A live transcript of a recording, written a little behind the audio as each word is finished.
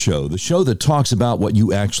Show, the show that talks about what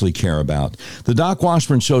you actually care about. The Doc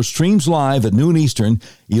Washburn Show streams live at noon Eastern,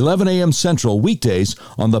 11 a.m. Central, weekdays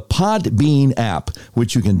on the Podbean app,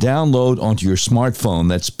 which you can download onto your smartphone.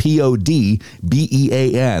 That's Podbean,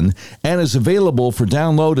 and is available for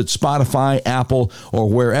download at Spotify, Apple, or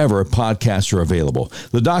wherever podcasts are available.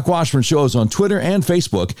 The Doc Washburn Show is on Twitter and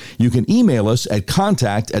Facebook. You can email us at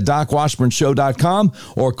contact@docwashburnshow.com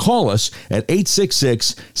or call us at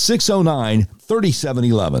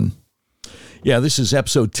 866-609-3711. Yeah, this is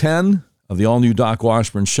episode 10 of the all-new Doc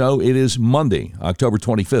Washburn Show. It is Monday, October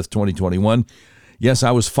 25th, 2021. Yes,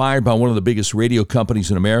 I was fired by one of the biggest radio companies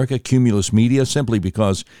in America, Cumulus Media, simply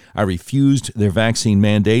because I refused their vaccine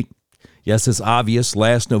mandate. Yes, it's obvious.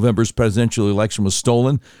 Last November's presidential election was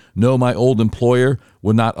stolen. No, my old employer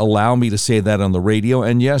would not allow me to say that on the radio.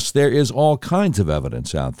 And yes, there is all kinds of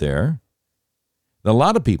evidence out there that a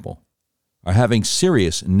lot of people are having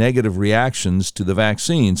serious negative reactions to the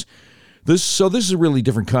vaccines. This is a really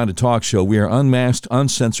different kind of talk show. We are unmasked,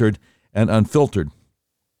 uncensored, and unfiltered.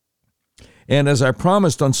 And as I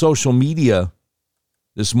promised on social media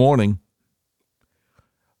this morning,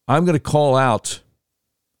 I'm going to call out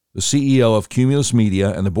the CEO of Cumulus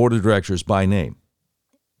Media and the board of directors by name.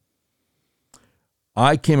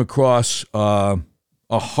 I came across a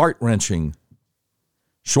heart-wrenching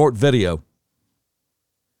short video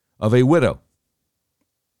of a widow,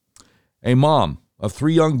 a mom of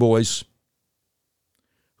 3 young boys,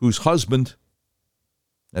 whose husband,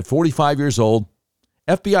 at 45 years old,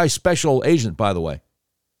 FBI special agent, by the way,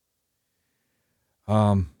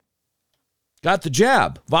 got the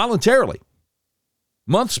jab voluntarily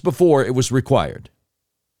months before it was required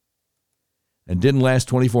and didn't last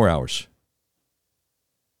 24 hours.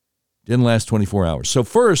 Didn't last 24 hours. So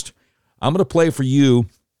first, I'm going to play for you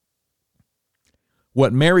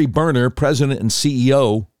what Mary Berner, president and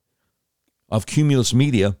CEO of Cumulus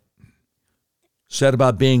Media, said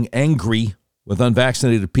about being angry with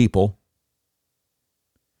unvaccinated people.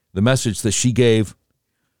 The message that she gave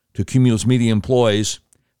to Cumulus Media employees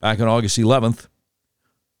back on August 11th.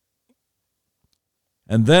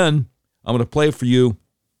 And then I'm going to play for you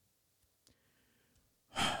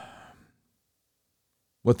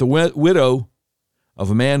what the widow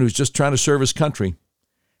of a man who's just trying to serve his country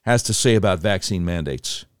has to say about vaccine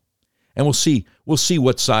mandates. And we'll see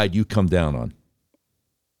what side you come down on.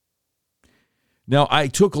 Now, I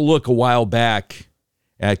took a look a while back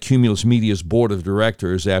at Cumulus Media's board of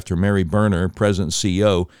directors after Mary Berner, president and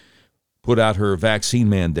CEO, put out her vaccine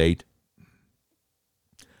mandate.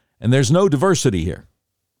 And there's no diversity here.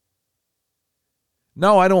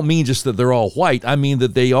 No, I don't mean just that they're all white. I mean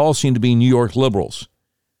that they all seem to be New York liberals.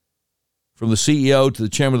 From the CEO to the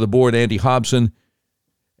chairman of the board, Andy Hobson,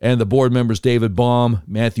 and the board members David Baum,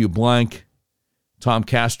 Matthew Blank, Tom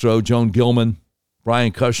Castro, Joan Gilman,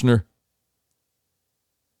 Brian Kushner.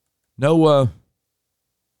 No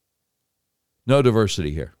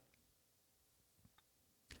diversity here.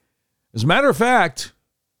 As a matter of fact,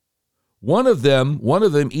 one of them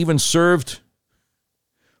even served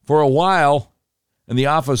for a while in the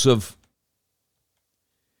office of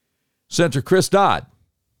Senator Chris Dodd,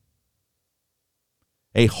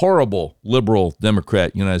 a horrible liberal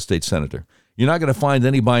Democrat United States Senator. You're not going to find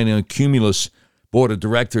anybody in a Cumulus board of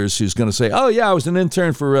directors who's going to say, oh, yeah, I was an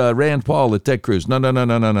intern for Rand Paul at Ted Cruz. No.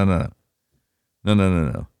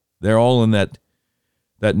 They're all in that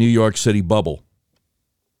New York City bubble.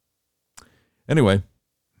 Anyway,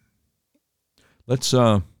 let's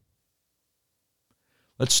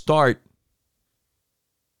start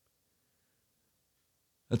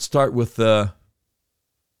with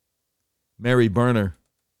Mary Berner,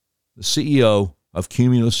 the CEO of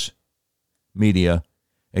Cumulus Media,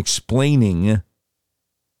 explaining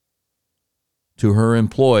to her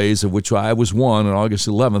employees, of which I was one on August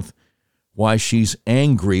 11th, why she's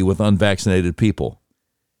angry with unvaccinated people.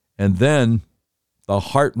 And then the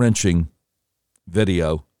heart-wrenching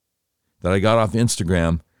video that I got off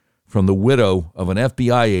Instagram from the widow of an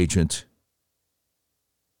FBI agent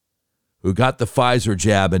who got the Pfizer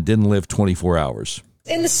jab and didn't live 24 hours.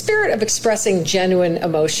 In the spirit of expressing genuine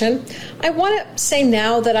emotion, I want to say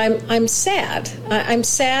now that I'm sad. I'm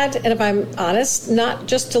sad, and if I'm honest, not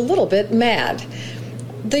just a little bit mad.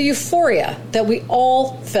 The euphoria that we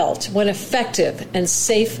all felt when effective and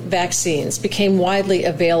safe vaccines became widely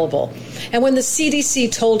available, and when the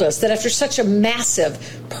CDC told us that after such a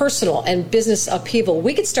massive personal and business upheaval,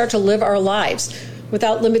 we could start to live our lives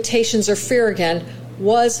without limitations or fear again,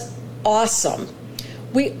 was awesome.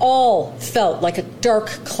 We all felt like a dark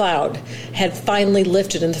cloud had finally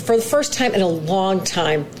lifted, and for the first time in a long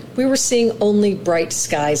time, we were seeing only bright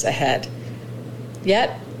skies ahead.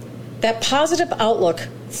 Yet, that positive outlook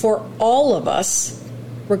for all of us,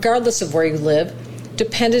 regardless of where you live,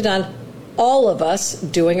 depended on all of us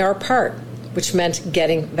doing our part, which meant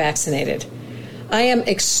getting vaccinated. I am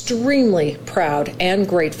extremely proud and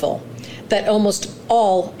grateful that almost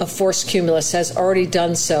all of Force Cumulus has already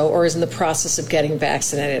done so or is in the process of getting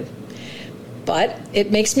vaccinated. But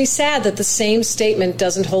it makes me sad that the same statement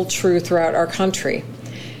doesn't hold true throughout our country.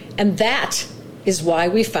 And that is why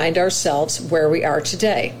we find ourselves where we are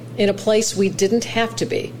today, in a place we didn't have to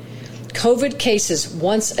be. COVID cases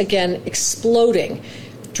once again exploding,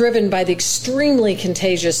 driven by the extremely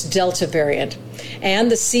contagious Delta variant.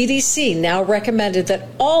 And the CDC now recommended that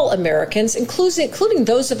all Americans, including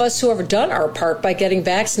those of us who have done our part by getting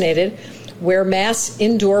vaccinated, wear masks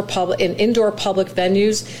in indoor public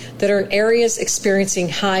venues that are in areas experiencing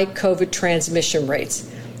high COVID transmission rates,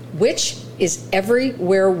 which is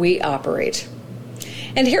everywhere we operate.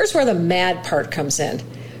 And here's where the mad part comes in.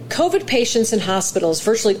 COVID patients in hospitals,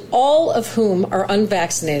 virtually all of whom are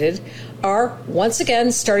unvaccinated, are once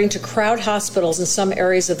again starting to crowd hospitals in some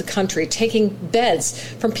areas of the country, taking beds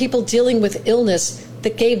from people dealing with illness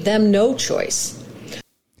that gave them no choice.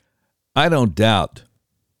 I don't doubt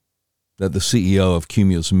that the CEO of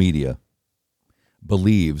Cumulus Media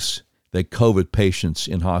believes that COVID patients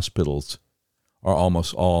in hospitals are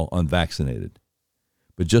almost all unvaccinated.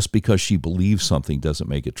 But just because she believes something doesn't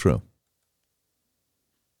make it true.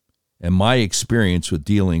 And my experience with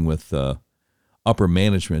dealing with upper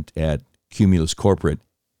management at Cumulus Corporate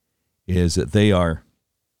is that they are,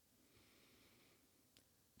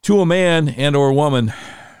 to a man and or woman,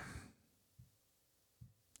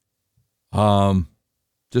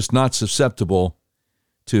 just not susceptible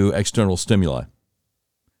to external stimuli.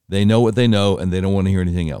 They know what they know, and they don't want to hear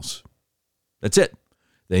anything else. That's it.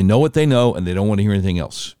 They know what they know, and they don't want to hear anything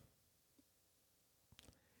else.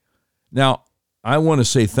 Now, I want to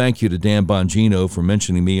say thank you to Dan Bongino for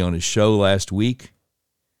mentioning me on his show last week.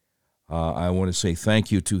 I want to say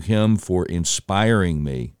thank you to him for inspiring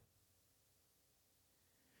me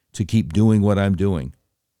to keep doing what I'm doing.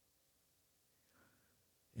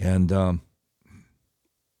 And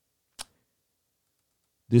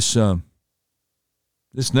this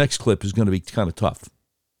next clip is going to be kind of tough.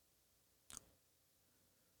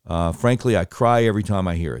 Frankly, I cry every time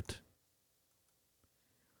I hear it.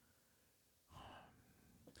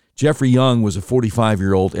 Jeffrey Young was a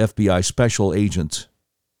 45-year-old FBI special agent.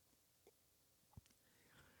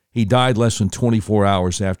 He died less than 24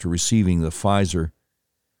 hours after receiving the Pfizer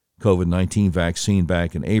COVID-19 vaccine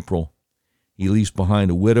back in April. He leaves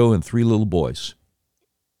behind a widow and 3 little boys.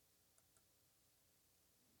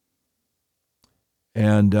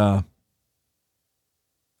 And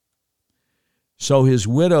so his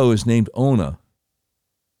widow is named Ona.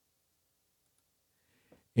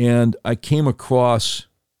 And I came across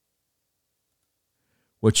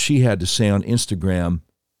what she had to say on Instagram,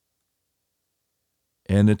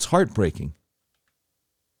 and it's heartbreaking.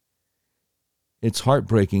 It's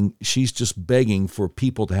heartbreaking. She's just begging for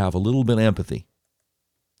people to have a little bit of empathy.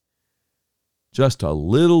 Just a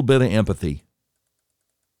little bit of empathy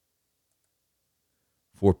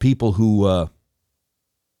for people who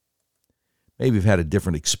maybe have had a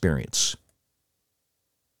different experience.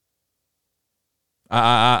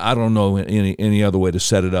 I don't know any other way to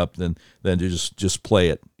set it up than to just play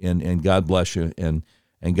it. And God bless you. And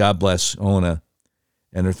God bless Ona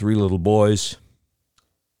and her 3 little boys.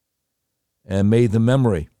 And may the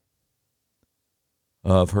memory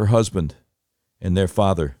of her husband and their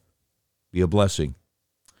father be a blessing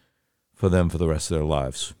for them for the rest of their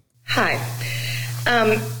lives. Hi.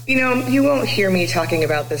 You won't hear me talking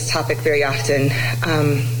about this topic very often,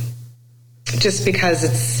 just because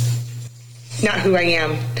it's not who I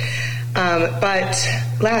am. But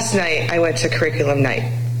last night I went to curriculum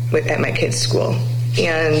night at my kids' school,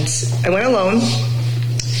 and I went alone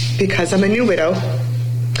because I'm a new widow,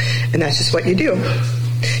 and that's just what you do.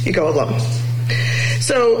 You go alone.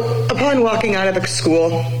 So upon walking out of the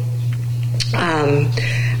school,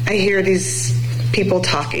 I hear these people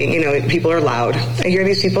talking. People are loud. I hear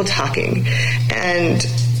these people talking, and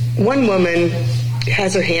one woman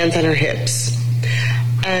has her hands on her hips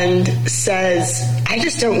and says, I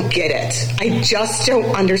just don't get it. I just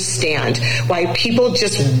don't understand why people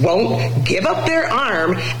just won't give up their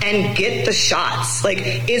arm and get the shots.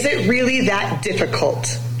 Like, is it really that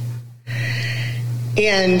difficult?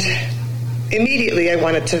 And immediately I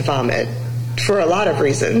wanted to vomit for a lot of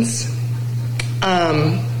reasons.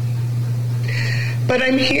 But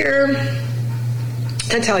I'm here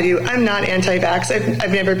to tell you, I'm not anti-vax.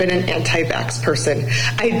 I've never been an anti-vax person.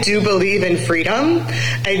 I do believe in freedom.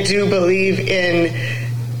 I do believe in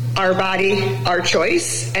our body, our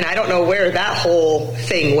choice. And I don't know where that whole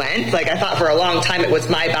thing went. Like, I thought for a long time it was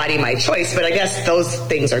my body, my choice, but I guess those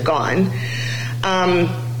things are gone.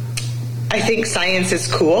 I think science is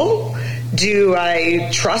cool. Do I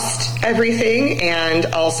trust everything and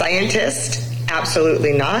all scientists?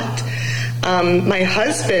 Absolutely not. My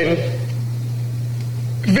husband,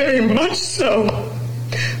 very much so,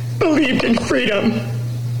 believed in freedom.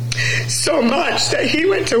 So much that he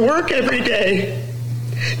went to work every day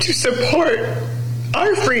to support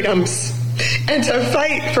our freedoms and to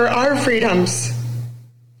fight for our freedoms.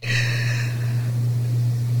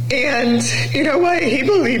 And you know what?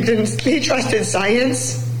 He trusted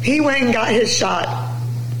science. He went and got his shot.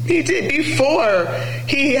 He did before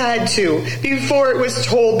he had to, before it was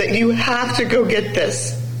told that you have to go get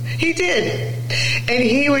this. He did. And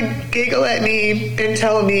he would giggle at me and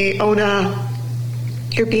tell me, Ona,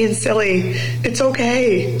 you're being silly. It's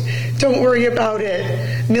okay. Don't worry about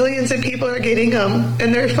it. Millions of people are getting them,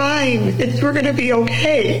 and they're fine. We're going to be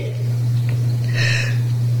okay.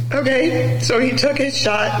 Okay, so he took his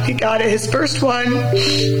shot. He got it, his first one.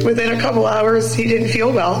 Within a couple hours, he didn't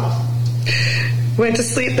feel well. Went to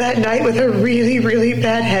sleep that night with a really, really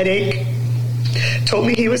bad headache. Told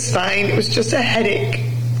me he was fine. It was just a headache.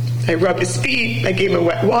 I rubbed his feet. I gave him a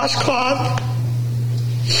wet washcloth.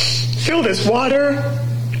 Filled his water.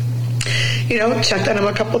 Checked on him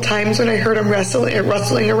a couple times when I heard him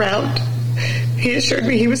rustling around. He assured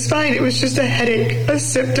me he was fine. It was just a headache, a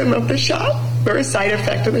symptom of the shot, or a side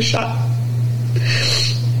effect of the shot.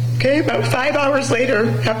 Okay, about 5 hours later,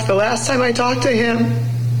 after the last time I talked to him,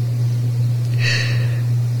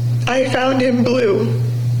 I found him blue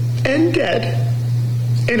and dead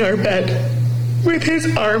in our bed with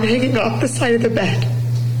his arm hanging off the side of the bed.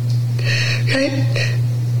 Okay?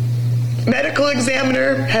 Medical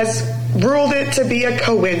examiner has ruled it to be a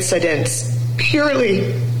coincidence,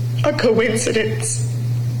 purely a coincidence.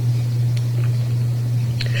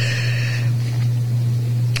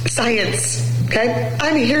 Science, okay?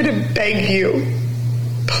 I'm here to beg you,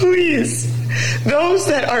 please, those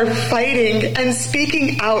that are fighting and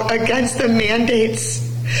speaking out against the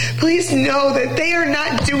mandates, please know that they are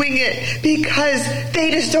not doing it because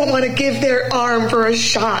they just don't want to give their arm for a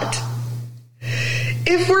shot.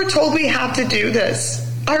 If we're told we have to do this,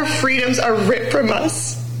 our freedoms are ripped from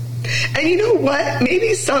us. And you know what?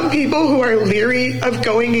 Maybe some people who are leery of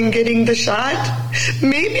going and getting the shot,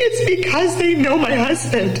 maybe it's because they know my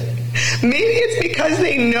husband. Maybe it's because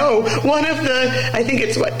they know one of the, I think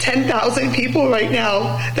it's 10,000 people right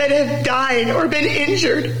now that have died or been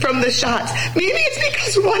injured from the shots. Maybe it's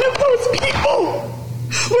because one of those people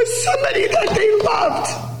was somebody that they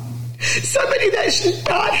loved. Somebody that should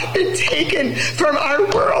not have been taken from our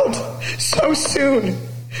world so soon.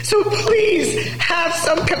 So please have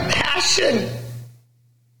some compassion.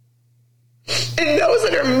 And those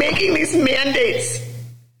that are making these mandates,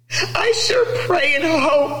 I sure pray and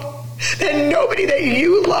hope that nobody that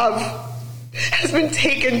you love has been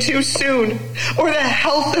taken too soon, or the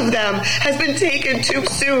health of them has been taken too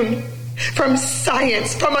soon from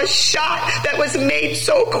science, from a shot that was made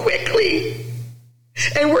so quickly.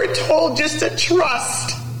 And we're told just to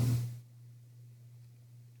trust.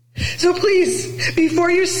 So please, before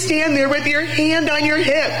you stand there with your hand on your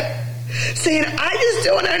hip, saying, I just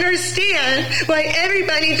don't understand why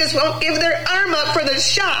everybody just won't give their arm up for the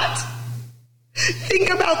shot, think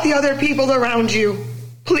about the other people around you,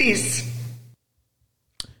 please.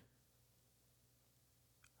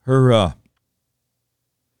 Her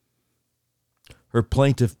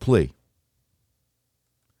plaintive plea.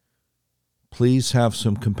 Please have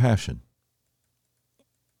some compassion.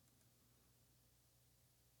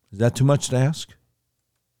 Is that too much to ask?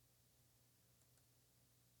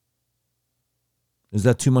 Is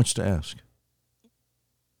that too much to ask?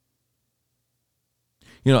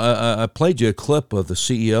 I played you a clip of the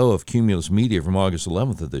CEO of Cumulus Media from August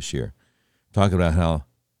 11th of this year, talking about how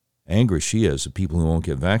angry she is at people who won't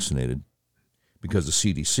get vaccinated because the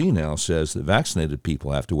CDC now says that vaccinated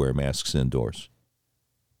people have to wear masks indoors.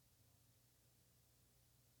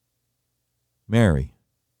 Mary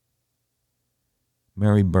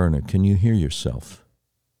Berner, can you hear yourself?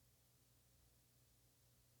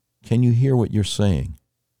 Can you hear what you're saying?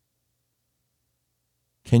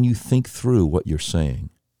 Can you think through what you're saying?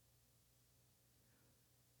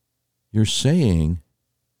 You're saying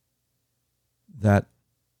that,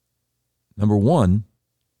 number one,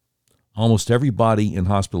 almost everybody in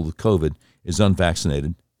hospital with COVID is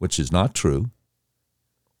unvaccinated, which is not true.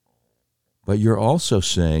 But you're also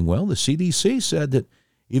saying, well, the CDC said that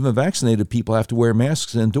even vaccinated people have to wear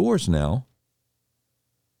masks indoors now.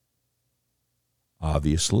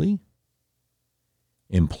 Obviously,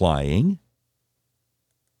 implying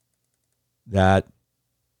that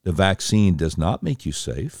the vaccine does not make you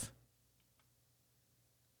safe.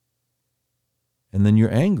 And then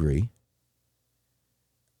you're angry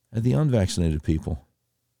at the unvaccinated people.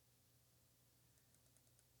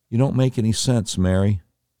 You don't make any sense, Mary.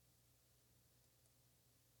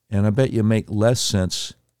 And I bet you make less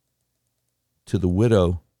sense to the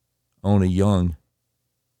widow, Ona Young,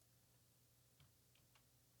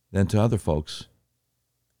 than to other folks.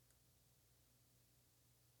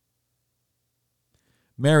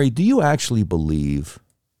 Mary, do you actually believe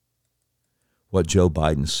what Joe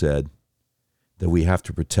Biden said, that we have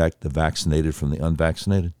to protect the vaccinated from the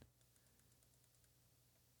unvaccinated?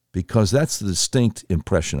 Because that's the distinct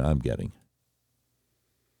impression I'm getting.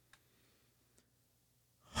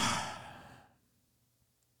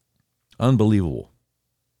 Unbelievable.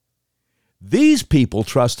 These people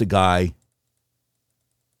trust a guy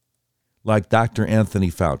like Dr.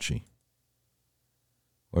 Anthony Fauci,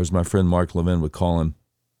 or as my friend Mark Levin would call him,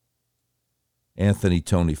 Anthony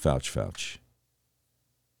Tony Fauci.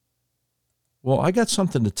 Well, I got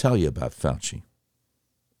something to tell you about Fauci.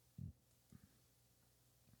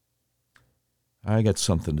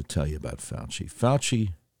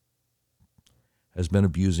 Fauci has been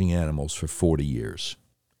abusing animals for 40 years.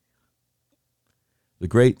 The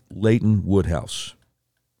great Leighton Woodhouse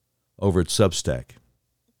over at Substack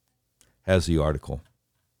has the article.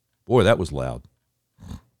 Boy, that was loud.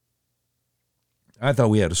 I thought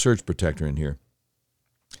we had a surge protector in here.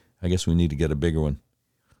 I guess we need to get a bigger one.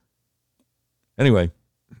 Anyway,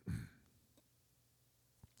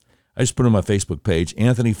 I just put on my Facebook page,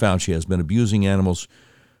 Anthony Fauci has been abusing animals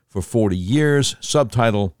for 40 years.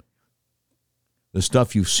 Subtitle, the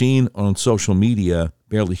stuff you've seen on social media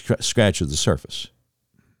barely scratches the surface.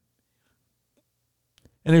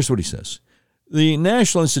 And here's what he says. The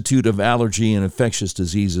National Institute of Allergy and Infectious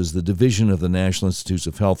Diseases, the division of the National Institutes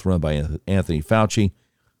of Health run by Anthony Fauci,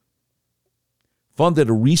 funded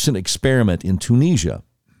a recent experiment in Tunisia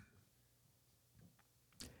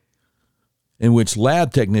in which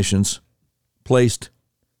lab technicians placed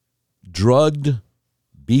drugged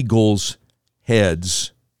beagles'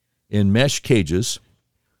 heads in mesh cages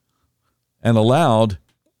and allowed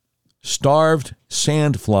starved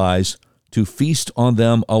sandflies to feast on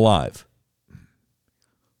them alive.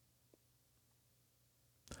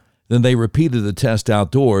 Then they repeated the test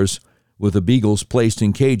outdoors with the beagles placed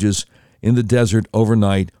in cages in the desert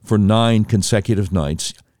overnight for 9 consecutive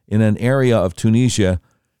nights in an area of Tunisia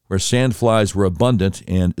where sandflies were abundant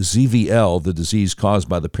and ZVL, the disease caused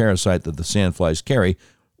by the parasite that the sandflies carry,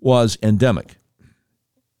 was endemic.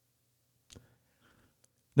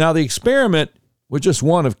 Now, the experiment was just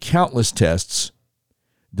one of countless tests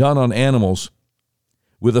done on animals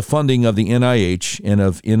with the funding of the NIH and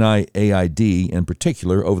of NIAID in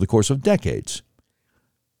particular over the course of decades.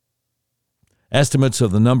 Estimates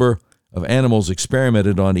of the number of animals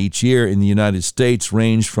experimented on each year in the United States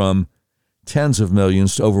range from tens of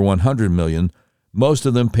millions to over 100 million, most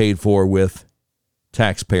of them paid for with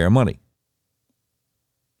taxpayer money.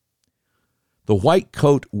 The White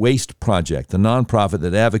Coat Waste Project, the nonprofit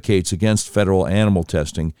that advocates against federal animal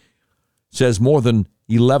testing, says more than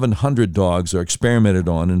 1,100 dogs are experimented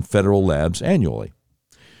on in federal labs annually.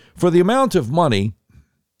 For the amount of money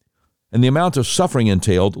and the amount of suffering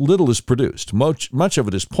entailed, little is produced. Much of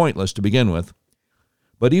it is pointless to begin with,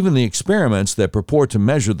 but even the experiments that purport to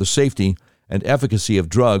measure the safety and efficacy of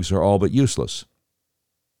drugs are all but useless.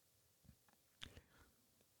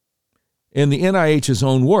 In the NIH's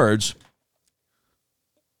own words,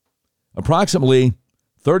 approximately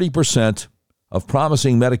 30% of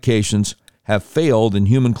promising medications have failed in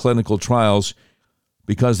human clinical trials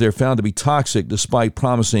because they're found to be toxic despite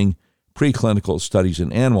promising preclinical studies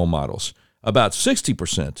in animal models. About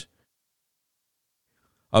 60%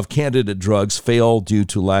 of candidate drugs fail due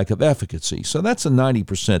to lack of efficacy. So that's a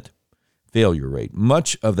 90% failure rate.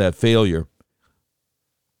 Much of that failure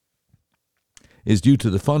is due to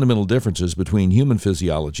the fundamental differences between human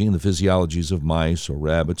physiology and the physiologies of mice or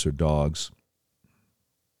rabbits or dogs.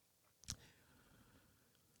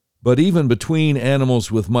 But even between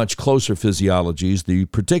animals with much closer physiologies, the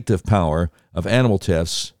predictive power of animal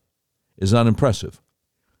tests is unimpressive.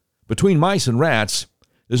 Between mice and rats,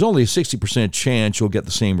 there's only a 60% chance you'll get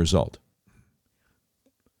the same result.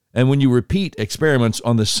 And when you repeat experiments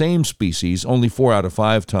on the same species, only 4 out of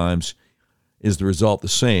 5 times is the result the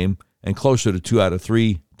same, and closer to 2 out of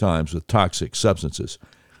 3 times with toxic substances.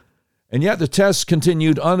 And yet the tests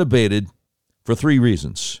continued unabated for 3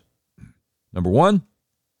 reasons. Number 1,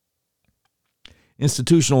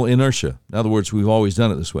 institutional inertia. In other words, we've always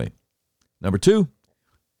done it this way. Number 2,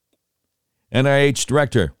 NIH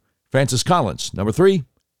Director Francis Collins. Number 3,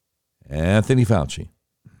 Anthony Fauci.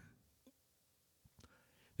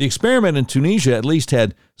 The experiment in Tunisia at least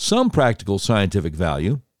had some practical scientific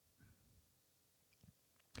value.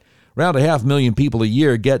 Around 500,000 people a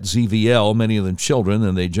year get ZVL, many of them children,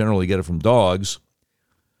 and they generally get it from dogs.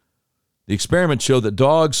 The experiment showed that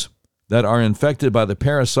dogs that are infected by the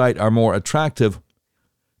parasite are more attractive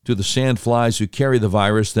to the sandflies who carry the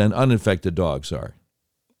virus than uninfected dogs are.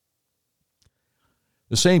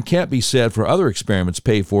 The same can't be said for other experiments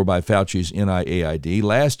paid for by Fauci's NIAID.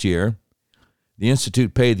 Last year, the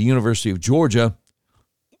Institute paid the University of Georgia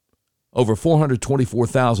over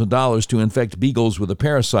 $424,000 to infect beagles with a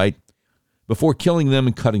parasite before killing them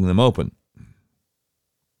and cutting them open.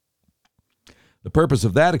 The purpose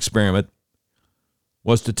of that experiment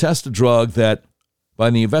was to test a drug that, by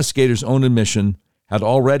the investigators' own admission, had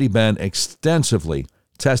already been extensively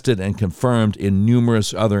tested and confirmed in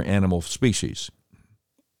numerous other animal species.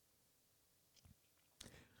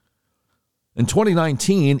 In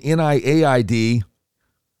 2019, NIAID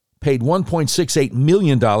paid $1.68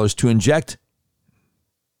 million to inject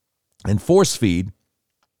and force feed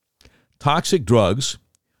toxic drugs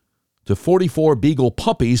to 44 beagle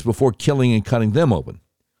puppies before killing and cutting them open.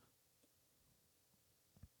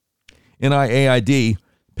 NIAID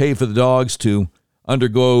paid for the dogs to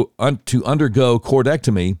undergo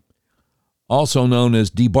chordectomy, also known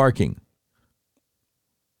as debarking,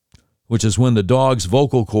 which is when the dog's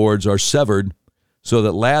vocal cords are severed so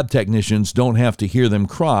that lab technicians don't have to hear them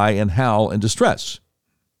cry and howl in distress.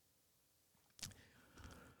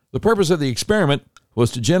 The purpose of the experiment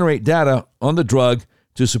was to generate data on the drug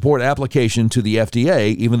to support application to the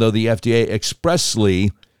FDA, even though the FDA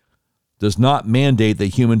expressly does not mandate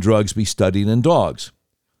that human drugs be studied in dogs.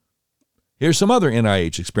 Here's some other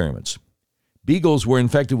NIH experiments. Beagles were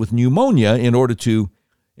infected with pneumonia in order to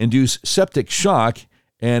induce septic shock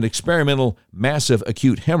and experimental massive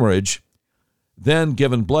acute hemorrhage, then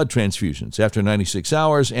given blood transfusions. After 96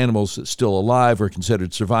 hours, animals still alive were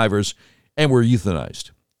considered survivors and were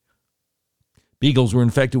euthanized. Beagles were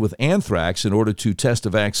infected with anthrax in order to test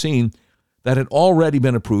a vaccine that had already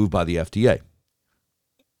been approved by the FDA.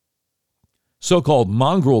 So-called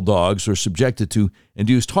mongrel dogs were subjected to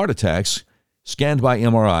induced heart attacks, scanned by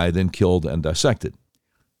MRI, then killed and dissected.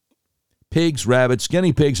 Pigs, rabbits,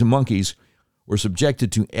 guinea pigs, and monkeys were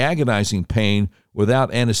subjected to agonizing pain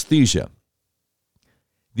without anesthesia.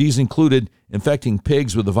 These included infecting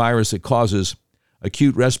pigs with the virus that causes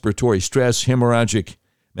acute respiratory stress, hemorrhagic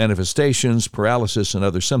manifestations, paralysis, and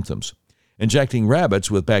other symptoms, injecting rabbits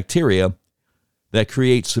with bacteria that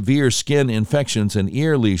create severe skin infections and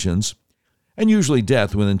ear lesions, and usually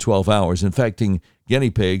death within 12 hours, infecting guinea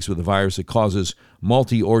pigs with a virus that causes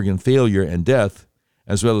multi-organ failure and death,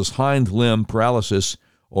 as well as hind limb paralysis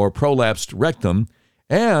or prolapsed rectum,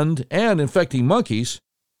 and infecting monkeys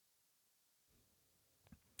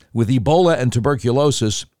with Ebola and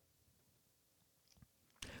tuberculosis,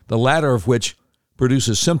 the latter of which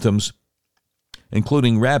produces symptoms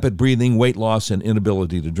including rapid breathing, weight loss, and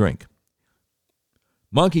inability to drink.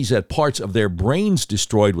 Monkeys had parts of their brains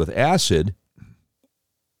destroyed with acid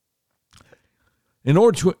in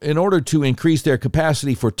order to increase their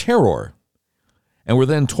capacity for terror, and were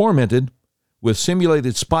then tormented with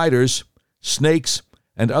simulated spiders, snakes,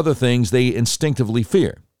 and other things they instinctively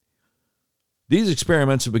fear. These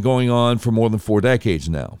experiments have been going on for more than 4 decades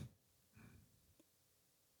now.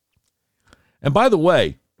 And by the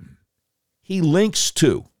way, he links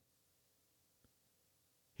to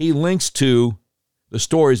the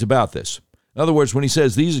stories about this. In other words, when he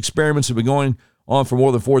says these experiments have been going on for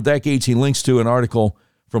more than 4 decades, he links to an article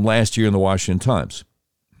from last year in the Washington Times.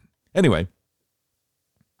 Anyway,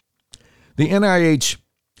 the NIH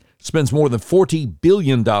spends more than $40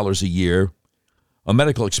 billion a year on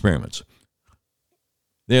medical experiments.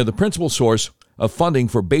 They are the principal source of funding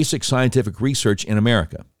for basic scientific research in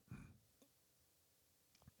America.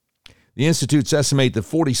 The institutes estimate that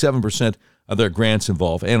 47% of their grants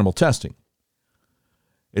involve animal testing.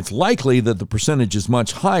 It's likely that the percentage is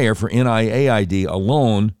much higher for NIAID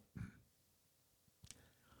alone,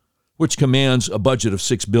 which commands a budget of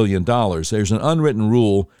 $6 billion. There's an unwritten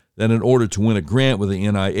rule that in order to win a grant with the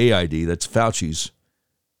NIAID, that's Fauci's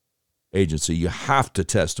agency, you have to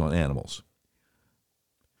test on animals.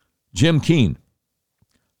 Jim Keene,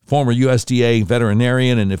 former USDA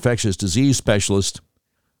veterinarian and infectious disease specialist,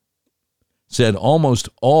 said almost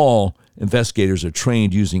all investigators are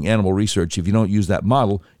trained using animal research. If you don't use that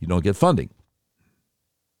model, you don't get funding.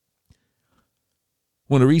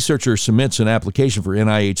 When a researcher submits an application for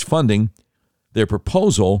NIH funding, their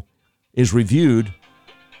proposal is reviewed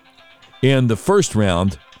in the first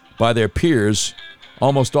round by their peers,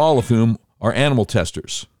 almost all of whom are animal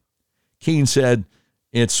testers. Keene said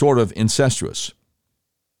it's sort of incestuous.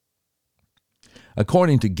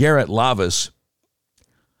 According to Garrett Lavis,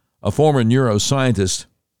 a former neuroscientist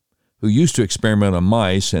who used to experiment on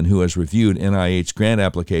mice and who has reviewed NIH grant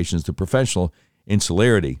applications, the professional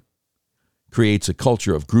insularity creates a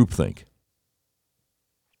culture of groupthink.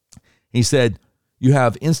 He said, you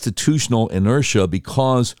have institutional inertia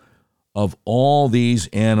because of all these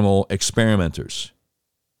animal experimenters.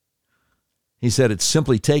 He said it's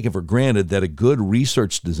simply taken for granted that a good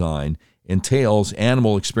research design entails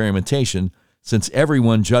animal experimentation since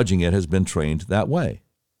everyone judging it has been trained that way.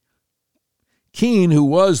 Keene, who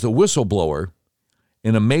was the whistleblower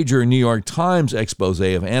in a major New York Times expose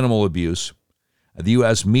of animal abuse at the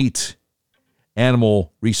U.S. Meat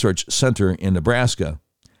Animal Research Center in Nebraska,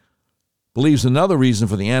 believes another reason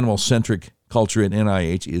for the animal-centric culture at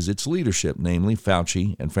NIH is its leadership, namely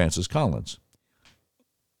Fauci and Francis Collins.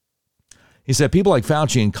 He said people like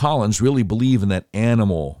Fauci and Collins really believe in that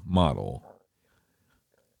animal model.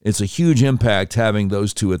 It's a huge impact having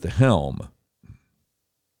those two at the helm.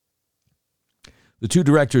 The two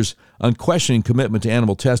directors' unquestioning commitment to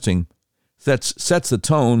animal testing sets the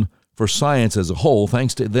tone for science as a whole.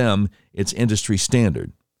 Thanks to them, it's industry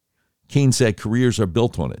standard. Keene said careers are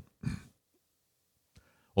built on it.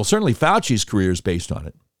 Well, certainly Fauci's career is based on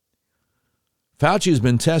it. Fauci has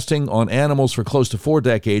been testing on animals for close to 4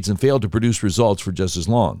 decades and failed to produce results for just as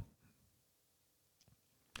long.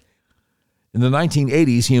 In the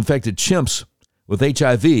 1980s, he infected chimps with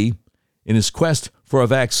HIV in his quest for a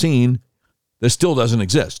vaccine that still doesn't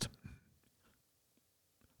exist.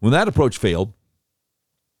 When that approach failed,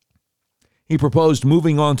 he proposed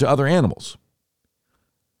moving on to other animals.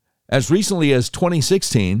 As recently as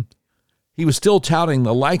 2016, he was still touting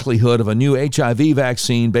the likelihood of a new HIV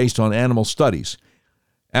vaccine based on animal studies,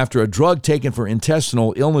 after a drug taken for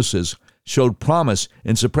intestinal illnesses showed promise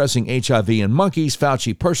in suppressing HIV in monkeys.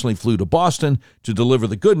 Fauci personally flew to Boston to deliver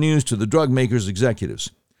the good news to the drug makers'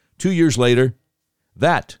 executives. 2 years later,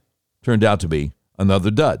 that turned out to be another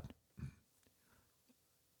dud.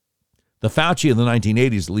 The Fauci of the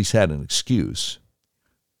 1980s at least had an excuse.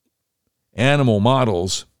 Animal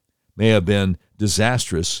models may have been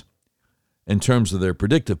disastrous in terms of their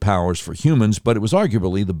predictive powers for humans, but it was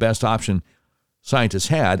arguably the best option scientists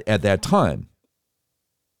had at that time.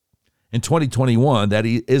 In 2021, that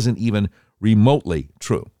isn't even remotely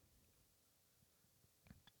true.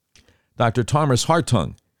 Dr. Thomas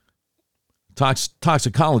Hartung,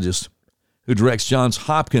 toxicologist who directs Johns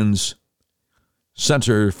Hopkins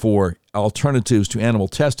Center for Alternatives to Animal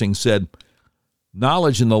Testing, said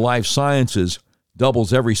knowledge in the life sciences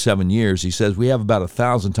doubles every 7 years. He says we have about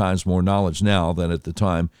 1,000 times more knowledge now than at the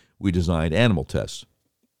time we designed animal tests.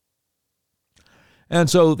 And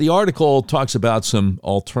so the article talks about some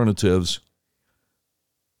alternatives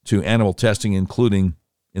to animal testing, including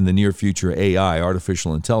in the near future AI,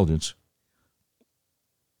 artificial intelligence.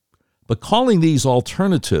 But calling these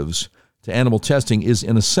alternatives to animal testing is,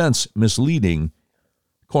 in a sense, misleading.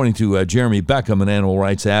 According to Jeremy Beckham, an animal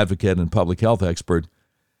rights advocate and public health expert,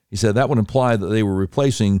 he said that would imply that what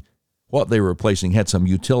they were replacing had some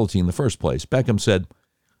utility in the first place. Beckham said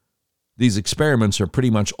these experiments are pretty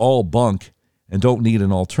much all bunk and don't need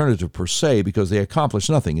an alternative per se because they accomplish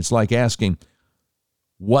nothing. It's like asking,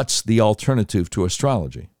 what's the alternative to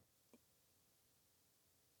astrology?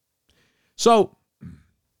 So,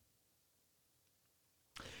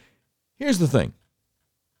 here's the thing.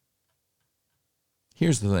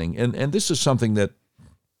 And this is something that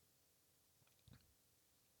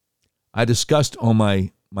I discussed on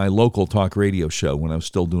my local talk radio show when I was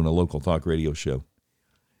still doing a local talk radio show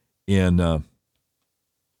in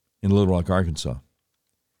Little Rock, Arkansas.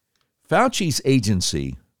 Fauci's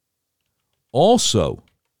agency also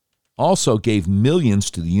gave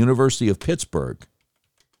millions to the University of Pittsburgh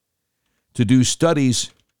to do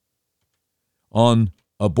studies on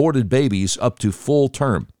aborted babies up to full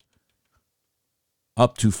term.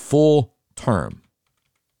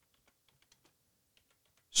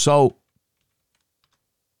 So,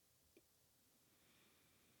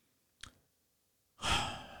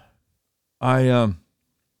 I'm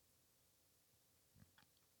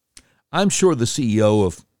sure the CEO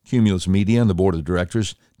of Cumulus Media and the board of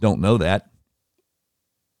directors don't know that.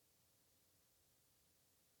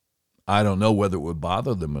 I don't know whether it would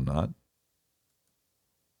bother them or not.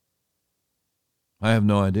 I have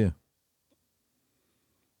no idea.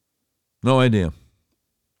 No idea.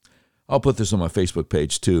 I'll put this on my Facebook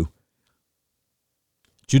page too.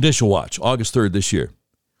 Judicial Watch, August 3rd this year.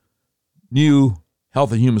 New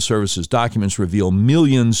Health and Human Services documents reveal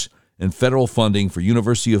millions and federal funding for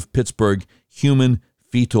University of Pittsburgh human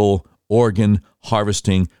fetal organ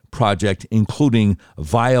harvesting project, including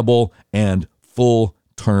viable and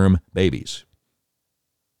full-term babies.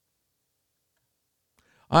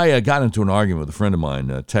 I got into an argument with a friend of mine,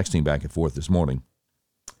 texting back and forth this morning,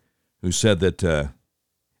 who said that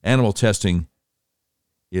animal testing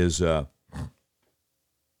is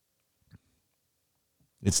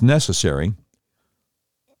it's necessary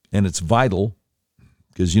and it's vital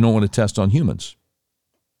because you don't want to test on humans.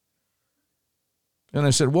 And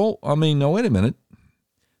I said, well, I mean, no, wait a minute.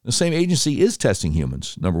 The same agency is testing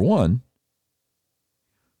humans, number one.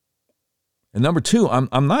 And number two,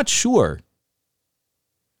 I'm not sure.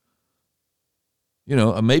 You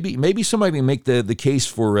know, maybe somebody can make the case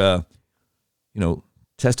for,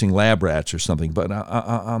 testing lab rats or something, but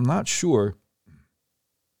I'm not sure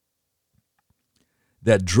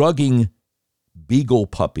that drugging beagle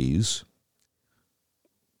puppies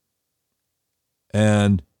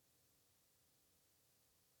and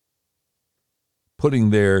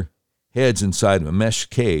putting their heads inside of a mesh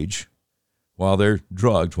cage while they're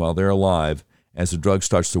drugged, while they're alive, as the drug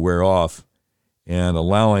starts to wear off, and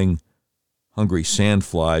allowing hungry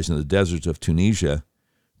sandflies in the deserts of Tunisia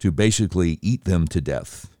to basically eat them to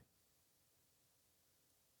death.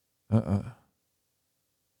 I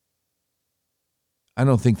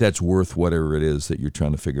don't think that's worth whatever it is that you're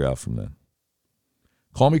trying to figure out from that.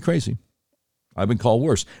 Call me crazy. I've been called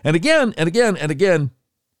worse. And again,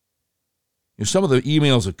 some of the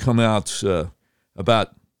emails that come out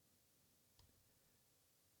about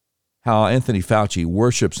how Anthony Fauci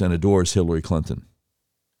worships and adores Hillary Clinton,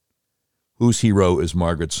 whose hero is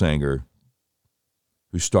Margaret Sanger,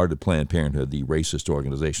 who started Planned Parenthood, the racist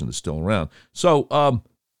organization that's still around. So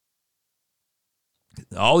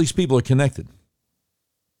all these people are connected.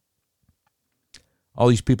 All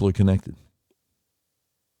these people are connected.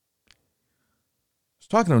 I was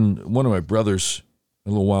talking to one of my brothers a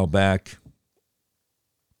little while back.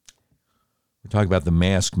 We're talking about the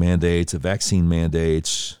mask mandates, the vaccine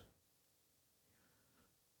mandates,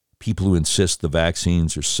 people who insist the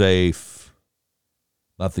vaccines are safe.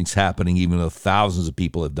 Nothing's happening, even though thousands of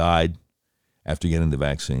people have died after getting the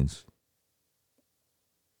vaccines.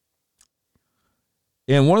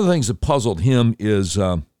 And one of the things that puzzled him is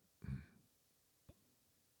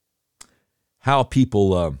how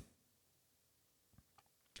people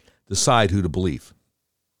decide who to believe.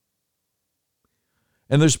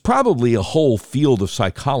 And there's probably a whole field of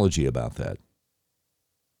psychology about that,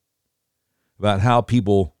 about how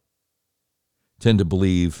people tend to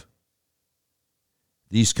believe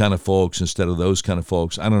these kind of folks instead of those kind of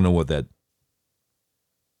folks. I don't know what that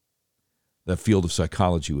field of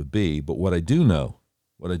psychology would be, but what I do know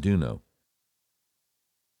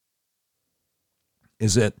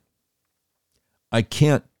is that I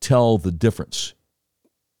can't tell the difference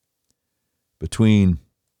between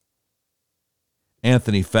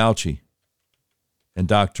Anthony Fauci and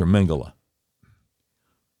Dr. Mengele,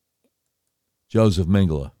 Joseph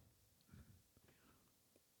Mengele,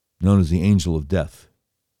 known as the Angel of Death,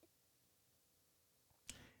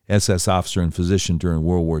 SS officer and physician during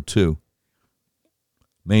World War II,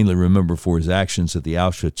 mainly remembered for his actions at the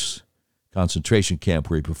Auschwitz concentration camp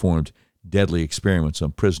where he performed deadly experiments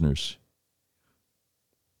on prisoners.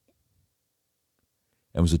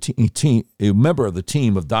 And was a member of the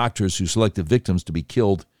team of doctors who selected victims to be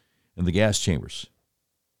killed in the gas chambers.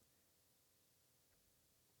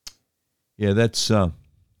 Yeah, that's... I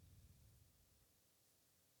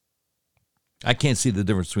can't see the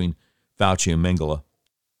difference between Fauci and Mengele.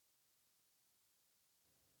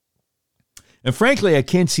 And frankly, I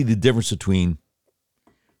can't see the difference between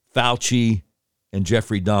Fauci and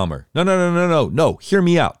Jeffrey Dahmer. No. Hear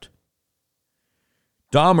me out.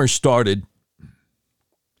 Dahmer started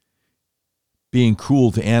being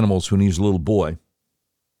cruel to animals when he was a little boy.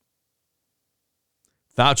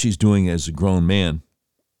 Fauci's doing it as a grown man.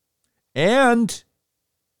 And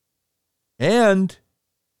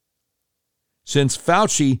since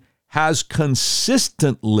Fauci has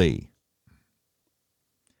consistently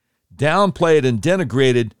downplayed and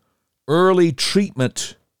denigrated early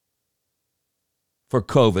treatment for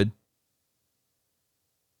COVID,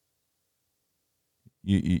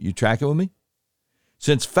 you tracking with me?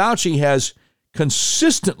 Since Fauci has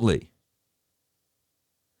consistently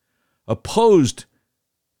opposed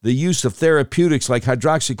the use of therapeutics like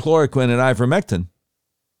hydroxychloroquine and ivermectin,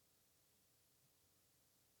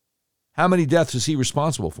 how many deaths is he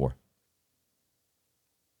responsible for?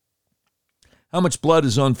 How much blood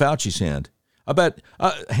is on Fauci's hand? I bet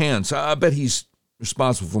he's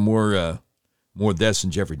responsible for more deaths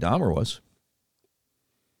than Jeffrey Dahmer was.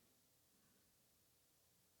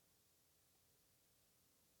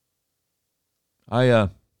 I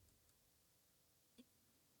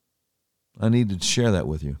needed to share that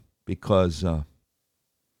with you because the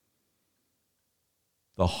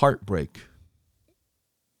heartbreak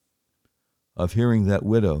of hearing that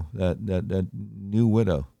widow, that new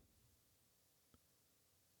widow,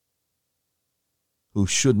 who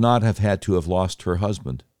should not have had to have lost her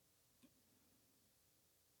husband.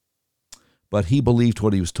 But he believed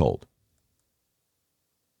what he was told.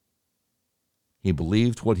 He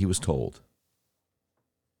believed what he was told.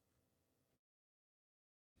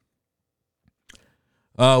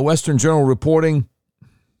 Western Journal reporting,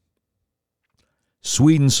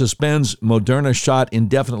 Sweden suspends Moderna shot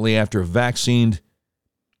indefinitely after vaccinated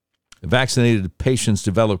patients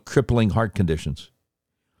develop crippling heart conditions.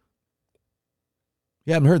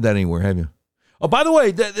 You haven't heard that anywhere, have you? Oh, by the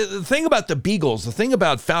way, the thing about the Beagles, the thing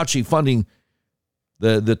about Fauci funding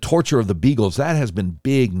the torture of the Beagles, that has been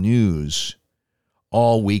big news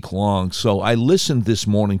all week long. So I listened this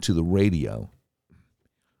morning to the radio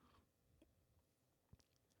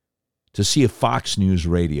to see if Fox News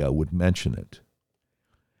Radio would mention it.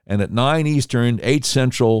 And at 9 Eastern, 8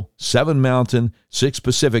 Central, 7 Mountain, 6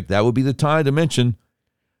 Pacific, that would be the time to mention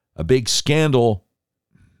a big scandal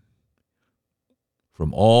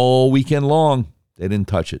from all weekend long. They didn't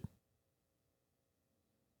touch it.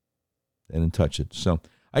 They didn't touch it. So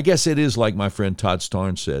I guess it is like my friend Todd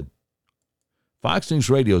Starnes said. Fox News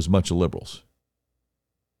Radio is a bunch of liberals.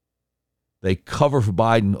 They cover for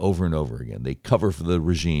Biden over and over again. They cover for the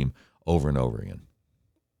regime over and over again.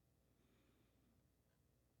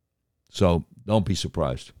 So don't be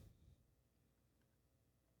surprised.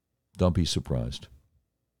 Don't be surprised.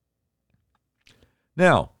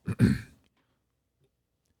 Now,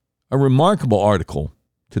 a remarkable article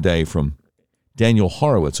today from Daniel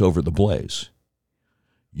Horowitz over at The Blaze.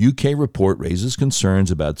 UK report raises concerns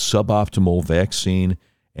about suboptimal vaccine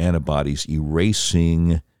antibodies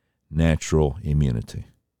erasing natural immunity.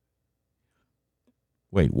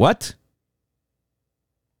 Wait, what?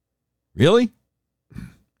 Really?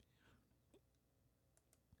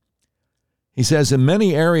 He says, in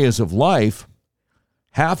many areas of life,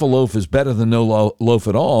 half a loaf is better than no loaf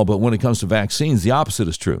at all, but when it comes to vaccines, the opposite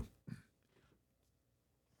is true.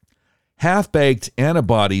 Half-baked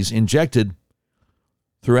antibodies injected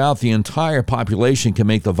throughout the entire population can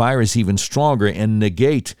make the virus even stronger and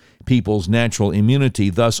negate people's natural immunity.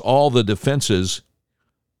 Thus, all the defenses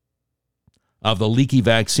of the leaky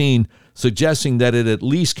vaccine, suggesting that it at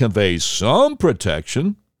least conveys some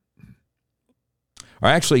protection, are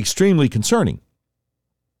actually extremely concerning.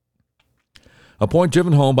 A point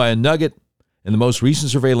driven home by a nugget in the most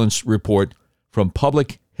recent surveillance report from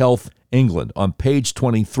Public Health England on page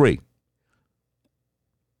 23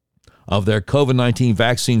 of their COVID-19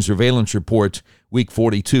 vaccine surveillance report, week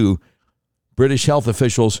 42. British health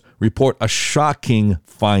officials report a shocking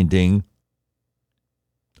finding.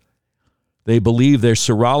 They believe their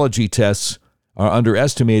serology tests are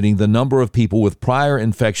underestimating the number of people with prior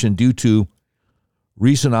infection due to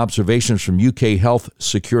recent observations from UK Health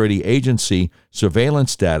Security Agency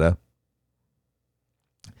surveillance data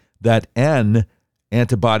that N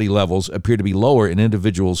antibody levels appear to be lower in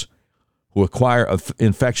individuals who acquire an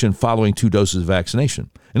infection following 2 doses of vaccination.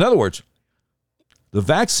 In other words, the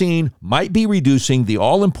vaccine might be reducing the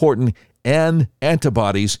all-important N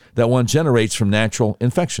antibodies that one generates from natural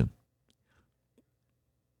infection.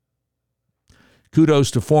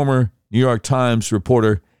 Kudos to former New York Times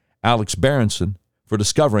reporter Alex Berenson for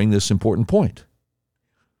discovering this important point.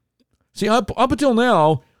 See, up until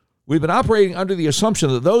now, we've been operating under the assumption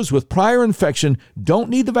that those with prior infection don't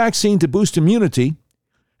need the vaccine to boost immunity,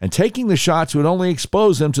 and taking the shots would only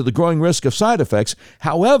expose them to the growing risk of side effects.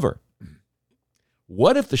 However,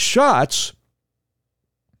 what if the shots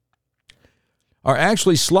are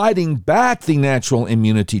actually sliding back the natural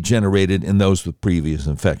immunity generated in those with previous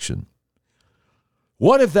infection?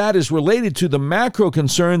 What if that is related to the macro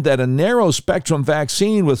concern that a narrow-spectrum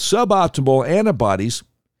vaccine with suboptimal antibodies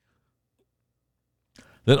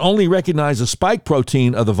that only recognize the spike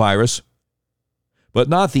protein of the virus, but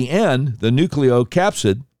not the N, the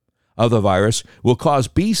nucleocapsid of the virus, will cause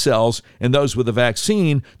B cells in those with the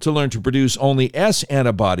vaccine to learn to produce only S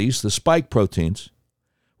antibodies, the spike proteins,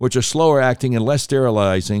 which are slower acting and less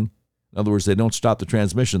sterilizing. In other words, they don't stop the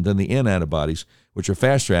transmission than the N antibodies, which are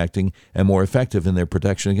faster acting and more effective in their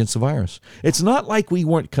protection against the virus. It's not like we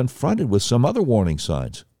weren't confronted with some other warning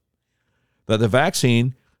signs that the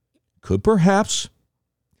vaccine could perhaps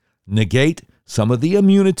negate some of the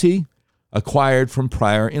immunity acquired from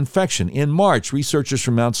prior infection. In March, researchers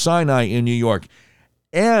from Mount Sinai in New York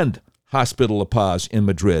and Hospital La Paz in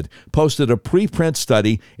Madrid posted a preprint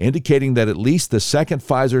study indicating that at least the second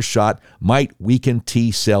Pfizer shot might weaken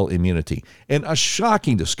T-cell immunity. And a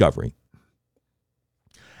shocking discovery.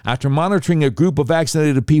 After monitoring a group of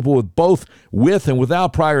vaccinated people with and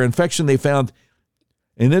without prior infection, they found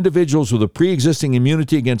in individuals with a pre-existing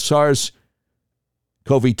immunity against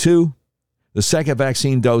SARS-CoV-2, the second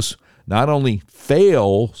vaccine dose not only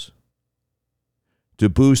fails to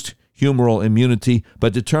boost humoral immunity,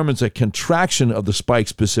 but determines a contraction of the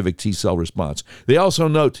spike-specific T-cell response. They also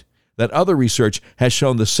note that other research has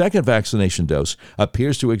shown the second vaccination dose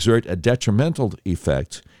appears to exert a detrimental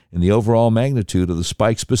effect in the overall magnitude of the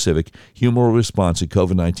spike-specific humoral response in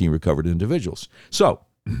COVID-19 recovered individuals. So,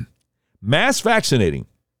 mass vaccinating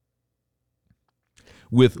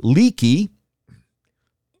with leaky,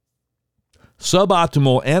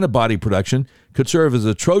 suboptimal antibody production could serve as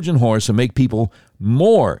a Trojan horse and make people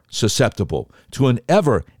more susceptible to an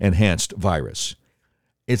ever-enhanced virus.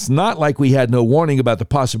 It's not like we had no warning about the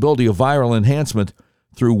possibility of viral enhancement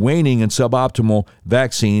through waning and suboptimal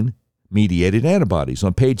vaccine-mediated antibodies.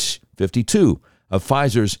 On page 52 of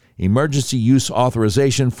Pfizer's emergency use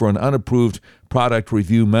authorization for an unapproved product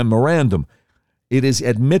review memorandum, it is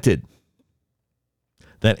admitted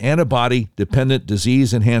that antibody-dependent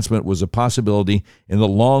disease enhancement was a possibility in the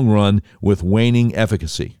long run with waning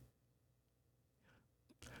efficacy.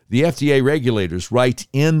 The FDA regulators write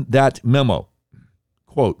in that memo,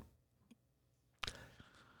 quote,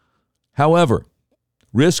 however,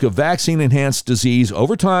 risk of vaccine-enhanced disease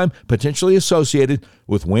over time potentially associated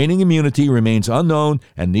with waning immunity remains unknown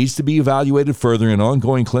and needs to be evaluated further in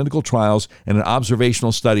ongoing clinical trials and in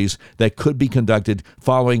observational studies that could be conducted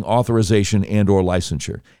following authorization and or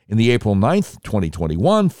licensure. In the April 9th,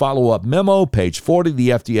 2021 follow-up memo, page 40, the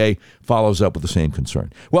FDA follows up with the same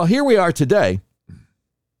concern. Well, here we are today,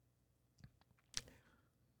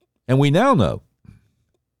 and we now know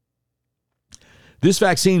this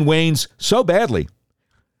vaccine wanes so badly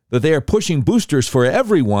that they are pushing boosters for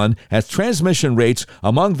everyone as transmission rates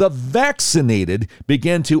among the vaccinated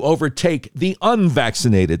begin to overtake the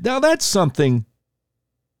unvaccinated. Now, that's something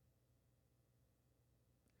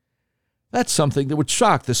that would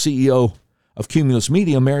shock the CEO of Cumulus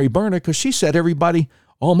Media, Mary Berner, because she said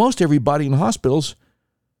almost everybody in hospitals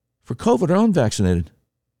for COVID are unvaccinated.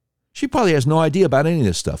 She probably has no idea about any of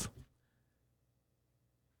this stuff.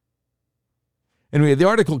 Anyway, the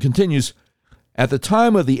article continues. At the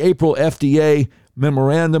time of the April FDA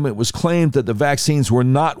memorandum, it was claimed that the vaccines were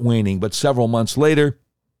not waning, but several months later,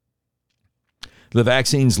 the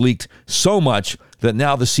vaccines leaked so much that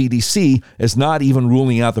now the CDC is not even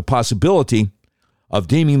ruling out the possibility of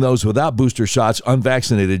deeming those without booster shots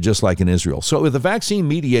unvaccinated, just like in Israel. So if the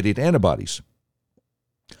vaccine-mediated antibodies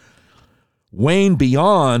wane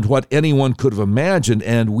beyond what anyone could have imagined,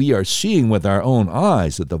 and we are seeing with our own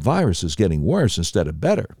eyes that the virus is getting worse instead of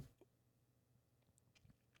better,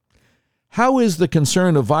 how is the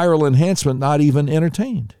concern of viral enhancement not even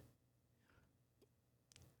entertained?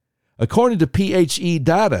 According to PHE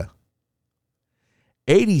data,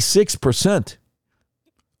 86%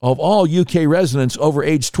 of all UK residents over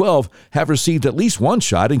age 12 have received at least one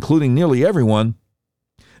shot, including nearly everyone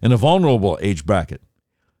in a vulnerable age bracket.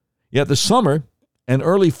 Yet the summer and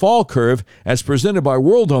early fall curve, as presented by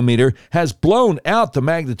Worldometer, has blown out the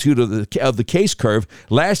magnitude of the case curve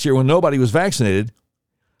last year when nobody was vaccinated,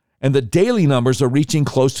 and the daily numbers are reaching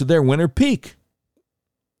close to their winter peak.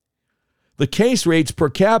 The case rates per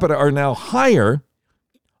capita are now higher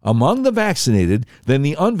among the vaccinated than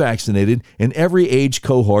the unvaccinated in every age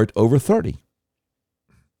cohort over 30.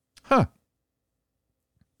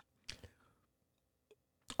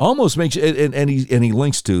 Almost makes you, and he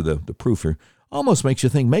links to the proof here, almost makes you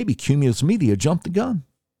think maybe Cumulus Media jumped the gun.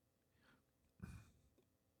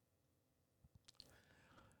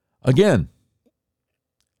 Again,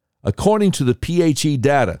 according to the PHE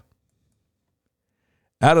data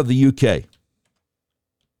out of the UK,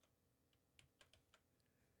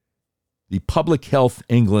 the Public Health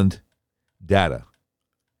England data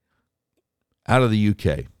out of the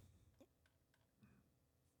UK,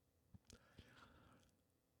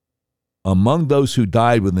 among those who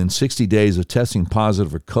died within 60 days of testing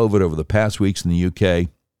positive for COVID over the past 3 weeks in the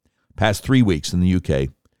UK,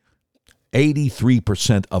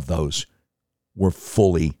 83% of those were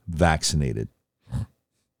fully vaccinated.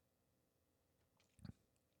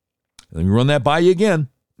 Let me run that by you again.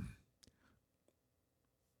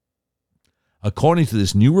 According to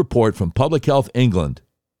this new report from Public Health England,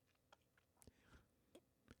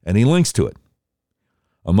 and he links to it,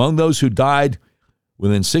 among those who died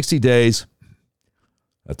within 60 days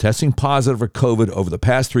of testing positive for COVID over the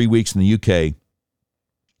past 3 weeks in the UK,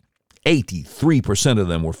 83% of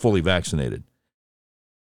them were fully vaccinated.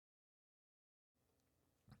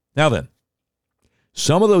 Now then,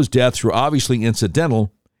 some of those deaths were obviously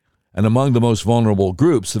incidental, and among the most vulnerable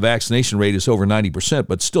groups, the vaccination rate is over 90%,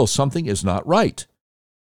 but still something is not right.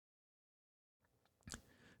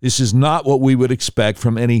 This is not what we would expect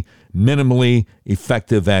from any minimally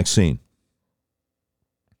effective vaccine.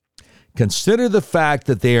 Consider the fact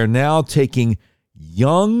that they are now taking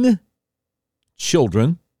young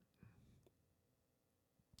children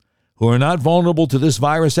who are not vulnerable to this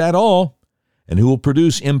virus at all and who will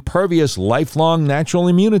produce impervious lifelong natural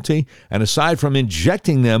immunity. And aside from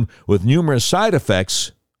injecting them with numerous side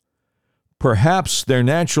effects, perhaps their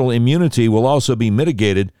natural immunity will also be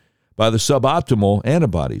mitigated by the suboptimal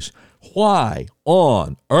antibodies. Why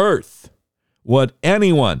on earth would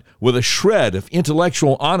anyone with a shred of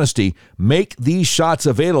intellectual honesty make these shots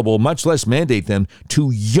available, much less mandate them, to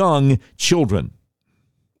young children?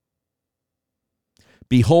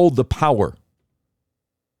 Behold the power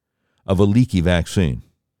of a leaky vaccine.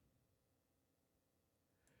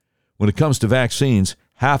 When it comes to vaccines,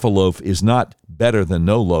 half a loaf is not better than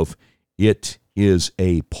no loaf. It is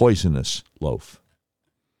a poisonous loaf.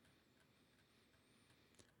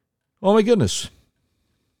 Oh my goodness.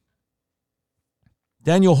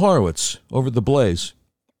 Daniel Horowitz over at The Blaze.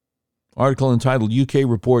 Article entitled UK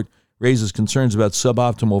Report Raises Concerns About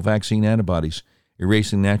Suboptimal Vaccine Antibodies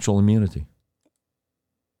Erasing Natural Immunity.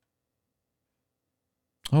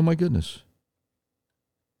 Oh my goodness.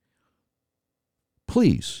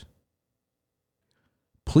 Please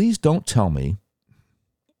don't tell me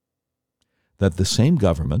that the same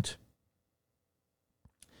government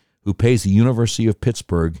who pays the University of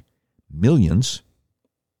Pittsburgh millions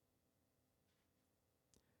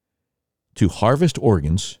to harvest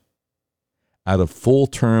organs out of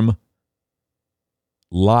full-term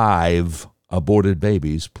live aborted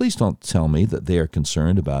babies, please don't tell me that they are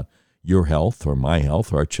concerned about your health or my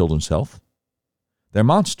health or our children's health. They're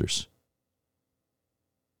monsters.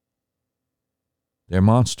 They're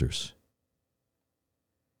monsters.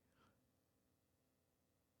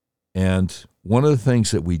 And one of the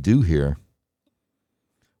things that we do here,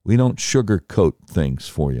 we don't sugarcoat things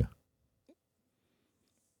for you. You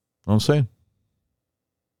know what I'm saying?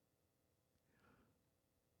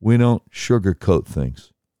 We don't sugarcoat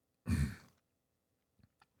things.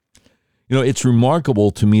 You know, it's remarkable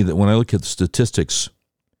to me that when I look at the statistics,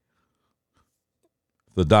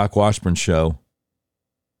 the Doc Washburn Show,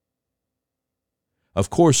 of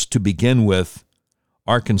course, to begin with,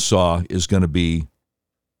 Arkansas is going to be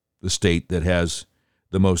the state that has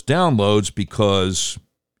the most downloads because,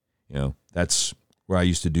 you know, that's where I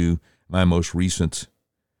used to do my most recent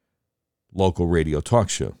local radio talk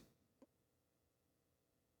show.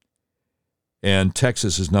 And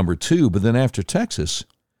Texas is number 2, but then after Texas,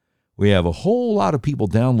 we have a whole lot of people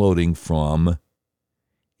downloading from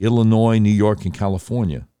Illinois, New York, and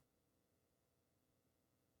California.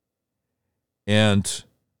 And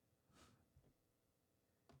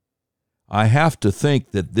I have to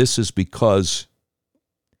think that this is because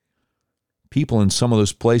people in some of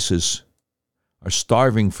those places are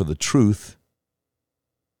starving for the truth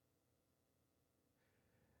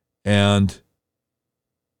and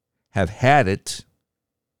have had it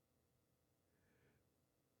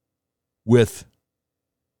with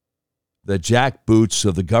the jackboots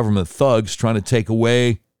of the government thugs trying to take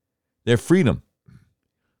away their freedom.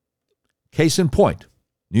 Case in point,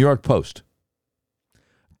 New York Post.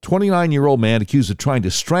 29-year-old man accused of trying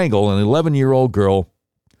to strangle an 11-year-old girl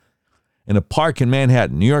in a park in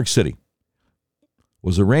Manhattan, New York City,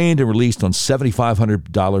 was arraigned and released on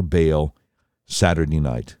 $7,500 bail Saturday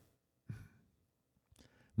night.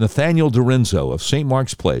 Nathaniel Dorenzo of St.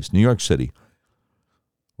 Mark's Place, New York City,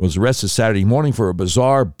 was arrested Saturday morning for a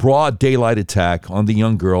bizarre broad daylight attack on the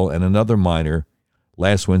young girl and another minor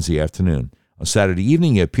last Wednesday afternoon. On Saturday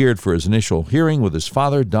evening, he appeared for his initial hearing with his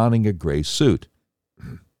father donning a gray suit.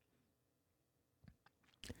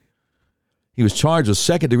 He was charged with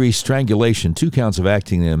second-degree strangulation, 2 counts of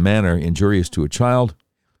acting in a manner injurious to a child,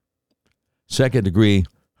 second-degree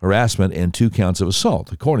harassment, and 2 counts of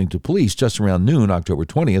assault. According to police, just around noon, October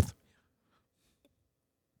 20th,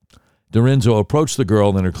 Dorenzo approached the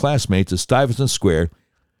girl and her classmates at Stuyvesant Square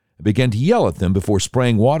and began to yell at them before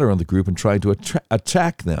spraying water on the group and trying to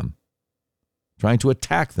attack them.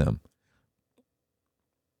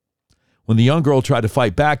 When the young girl tried to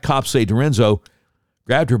fight back, cops say Dorenzo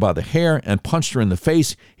grabbed her by the hair and punched her in the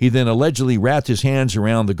face. He then allegedly wrapped his hands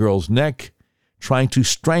around the girl's neck, trying to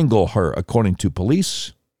strangle her, according to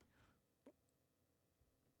police.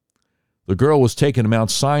 The girl was taken to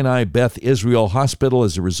Mount Sinai Beth Israel Hospital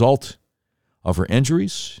as a result of her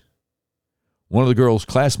injuries. One of the girl's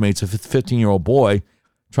classmates, a 15-year-old boy,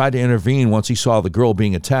 tried to intervene once he saw the girl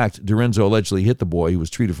being attacked. Dorenzo allegedly hit the boy, who was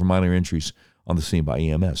treated for minor injuries on the scene by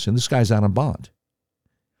EMS. And this guy's out on bond.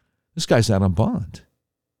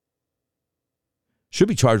 Should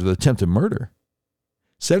be charged with attempted murder.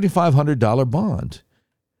 $7,500 bond.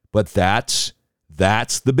 But that's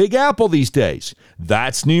the Big Apple these days.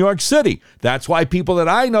 That's New York City. That's why people that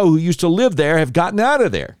I know who used to live there have gotten out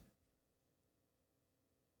of there.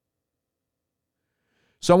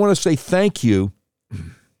 So I want to say thank you,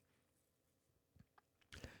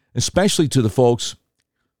 especially to the folks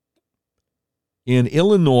in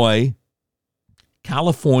Illinois,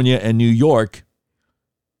 California, and New York,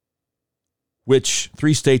 which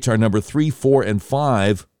 3 states are number 3, 4, and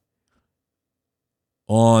 5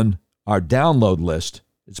 on our download list.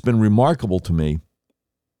 It's been remarkable to me.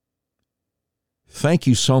 Thank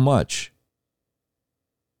you so much.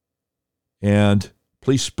 And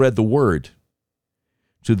please spread the word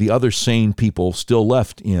to the other sane people still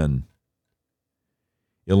left in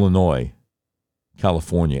Illinois,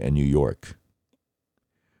 California, and New York.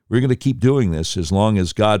 We're going to keep doing this as long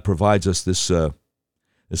as God provides us this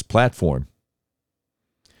platform.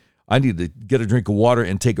 I need to get a drink of water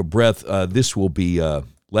and take a breath. This will be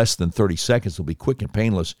less than 30 seconds. It'll be quick and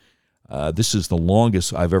painless. This is the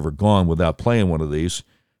longest I've ever gone without playing one of these.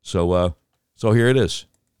 So here it is.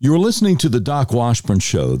 You're listening to The Doc Washburn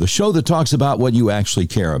Show, the show that talks about what you actually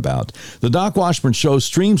care about. The Doc Washburn Show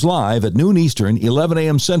streams live at noon Eastern, 11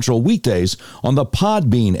 a.m. Central weekdays on the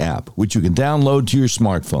Podbean app, which you can download to your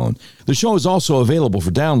smartphone. The show is also available for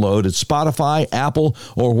download at Spotify, Apple,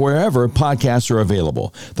 or wherever podcasts are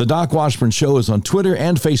available. The Doc Washburn Show is on Twitter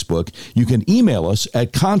and Facebook. You can email us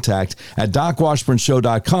at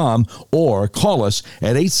contact@docwashburnshow.com or call us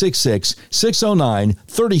at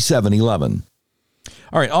 866-609-3711.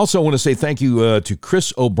 All right. Also, I want to say thank you to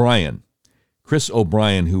Chris O'Brien. Chris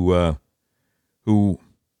O'Brien, who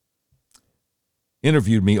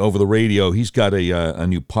interviewed me over the radio. He's got a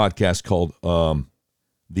new podcast called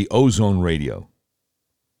The Ozone Radio.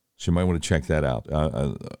 So you might want to check that out.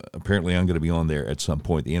 Apparently, I'm going to be on there at some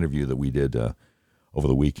point, the interview that we did over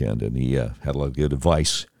the weekend, and he had a lot of good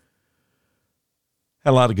advice.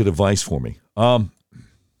 Had a lot of good advice for me.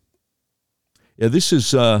 This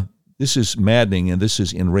is maddening, and this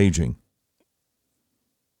is enraging. You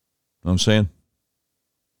know what I'm saying?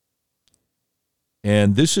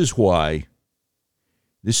 And this is why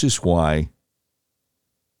the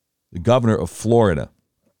governor of Florida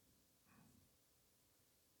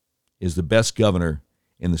is the best governor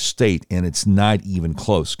in the state, and it's not even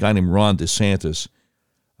close. A guy named Ron DeSantis.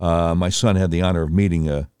 My son had the honor of meeting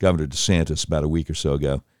Governor DeSantis about a week or so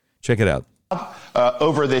ago. Check it out.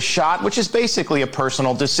 Over this shot, which is basically a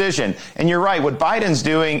personal decision. And you're right, what Biden's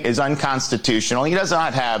doing is unconstitutional. He does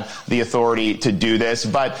not have the authority to do this,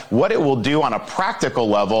 but what it will do on a practical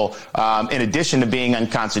level, in addition to being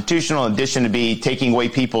unconstitutional, in addition to taking away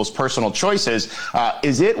people's personal choices,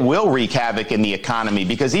 is it will wreak havoc in the economy.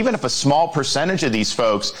 Because even if a small percentage of these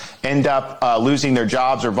folks end up losing their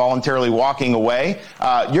jobs or voluntarily walking away,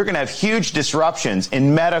 you're going to have huge disruptions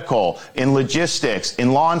in medical, in logistics,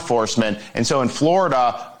 in law enforcement. And so in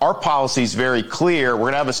Florida, our policy is very clear. We're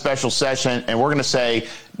going to have a special session, and we're going to say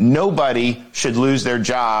nobody should lose their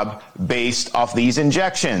job based off these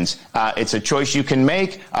injections. It's a choice you can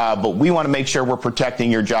make, but we want to make sure we're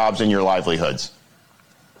protecting your jobs and your livelihoods.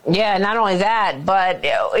 Yeah, not only that, but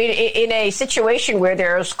in a situation where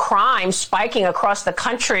there's crime spiking across the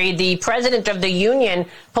country, the president of the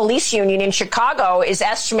police union in Chicago is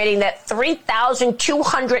estimating that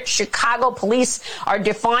 3,200 Chicago police are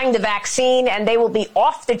defying the vaccine, and they will be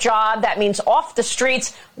off the job. That means off the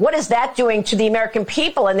streets. What is that doing to the American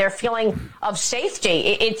people and their feeling of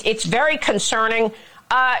safety? It's very concerning.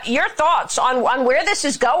 Your thoughts on where this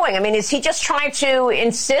is going? I mean, is he just trying to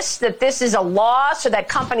insist that this is a law so that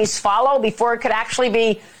companies follow before it could actually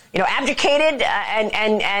be, abdicated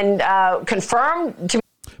and confirmed?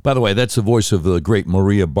 By the way, that's the voice of the great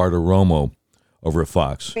Maria Bartiromo over at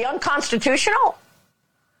Fox. Be unconstitutional?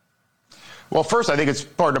 Well, first, I think it's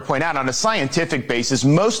important to point out on a scientific basis,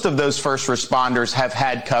 most of those first responders have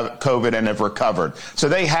had COVID and have recovered. So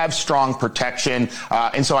they have strong protection.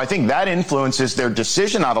 And so I think that influences their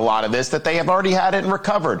decision on a lot of this, that they have already had it and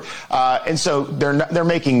recovered. And so they're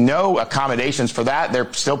making no accommodations for that.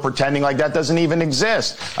 They're still pretending like that doesn't even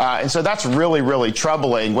exist. And so that's really, really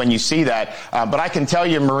troubling when you see that. But I can tell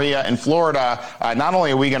you, Maria, in Florida, not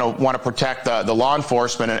only are we going to want to protect the law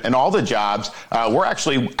enforcement and all the jobs, we're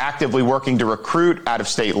actually actively working to recruit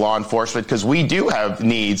out-of-state law enforcement because we do have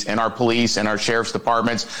needs in our police and our sheriff's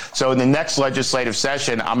departments. So in the next legislative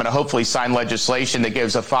session, I'm going to hopefully sign legislation that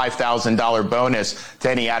gives a $5,000 bonus to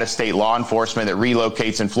any out-of-state law enforcement that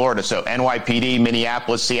relocates in Florida. So NYPD,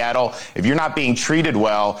 Minneapolis, Seattle, if you're not being treated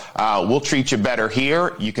well, we'll treat you better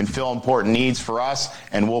here. You can fill important needs for us,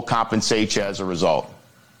 and we'll compensate you as a result.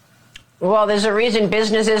 Well, there's a reason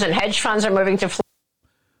businesses and hedge funds are moving to Florida.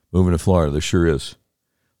 Moving to Florida, there sure is.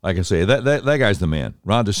 Like I say, that guy's the man.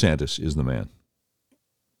 Ron DeSantis is the man.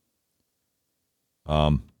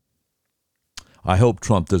 I hope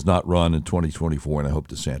Trump does not run in 2024, and I hope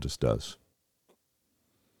DeSantis does.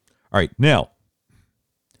 All right, now,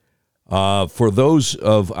 for those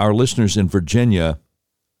of our listeners in Virginia,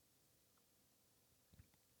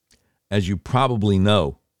 as you probably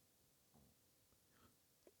know,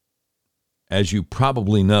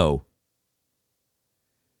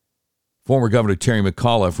 former Governor Terry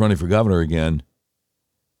McAuliffe running for governor again,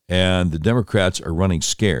 and the Democrats are running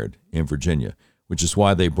scared in Virginia, which is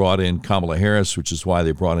why they brought in Kamala Harris, which is why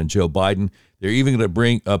they brought in Joe Biden. They're even going to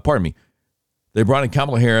bring, they brought in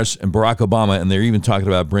Kamala Harris and Barack Obama, and they're even talking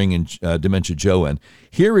about bringing Dementia Joe in.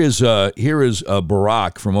 Here is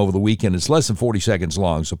Barack from over the weekend. It's less than 40 seconds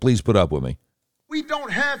long, so please put up with me. We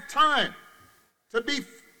don't have time to be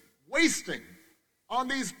wasting on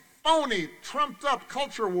these phony, trumped-up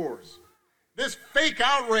culture wars. This fake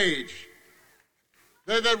outrage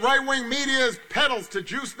that the right-wing media peddles to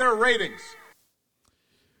juice their ratings.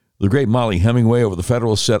 The great Molly Hemingway over the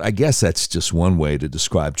Federalist said, I guess that's just one way to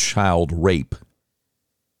describe child rape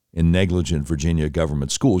in negligent Virginia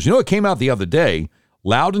government schools. You know, it came out the other day,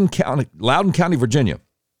 Loudoun County, Virginia.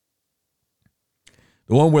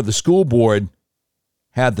 The one where the school board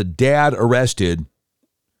had the dad arrested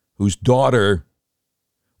whose daughter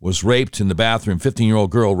was raped in the bathroom, 15-year-old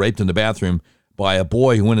girl raped in the bathroom by a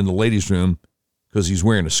boy who went in the ladies' room because he's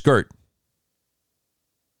wearing a skirt.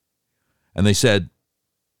 And they said,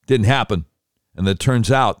 didn't happen. And it turns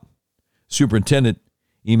out, superintendent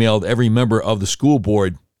emailed every member of the school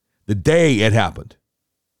board the day it happened.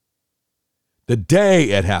 The day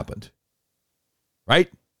it happened.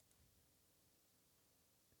 Right?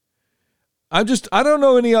 I don't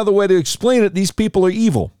know any other way to explain it. These people are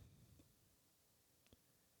evil.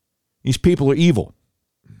 These people are evil.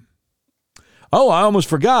 Oh, I almost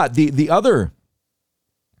forgot. The other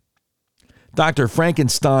Dr.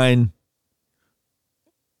 Frankenstein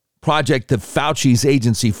project that Fauci's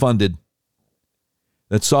agency funded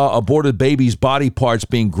that saw aborted babies' body parts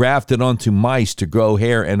being grafted onto mice to grow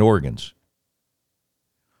hair and organs.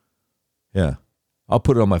 Yeah, I'll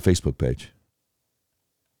put it on my Facebook page.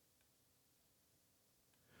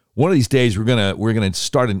 One of these days, we're gonna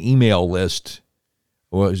start an email list.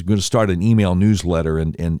 Or is going to start an email newsletter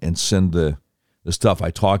and send the stuff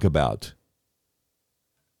I talk about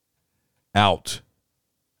out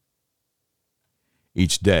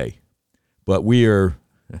each day. But we're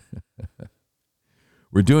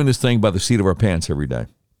doing this thing by the seat of our pants every day.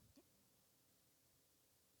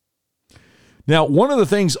 Now, one of the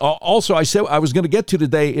things also I said I was going to get to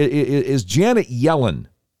today is Janet Yellen.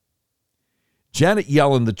 Janet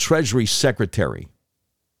Yellen, the Treasury Secretary.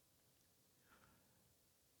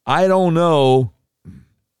 I don't know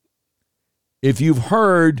if you've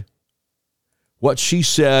heard what she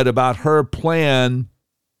said about her plan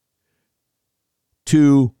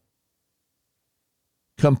to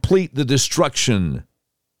complete the destruction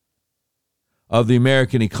of the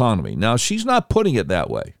American economy. Now, she's not putting it that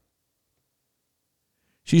way.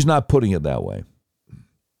 She's not putting it that way.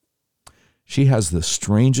 She has the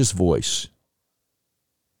strangest voice.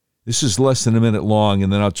 This is less than a minute long,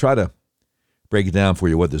 and then I'll try to break it down for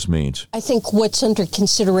you what this means. I think what's under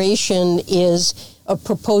consideration is a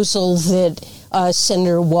proposal that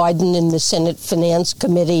Senator Wyden and the Senate Finance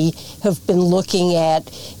Committee have been looking at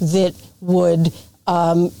that would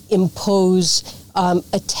impose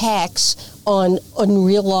a tax on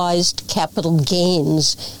unrealized capital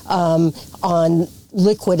gains on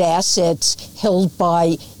liquid assets held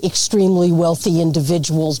by extremely wealthy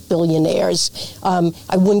individuals, billionaires.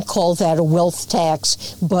 I wouldn't call that a wealth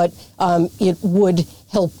tax, but it would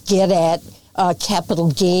help get at capital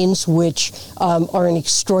gains, which are an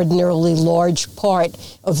extraordinarily large part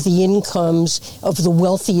of the incomes of the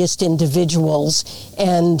wealthiest individuals.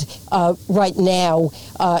 And right now,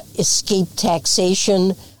 escape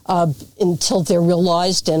taxation until they're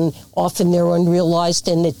realized, and often they're unrealized,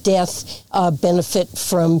 and at death benefit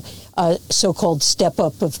from so-called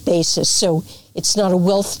step-up of basis. So it's not a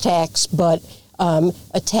wealth tax, but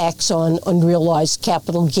a tax on unrealized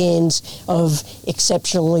capital gains of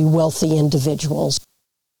exceptionally wealthy individuals.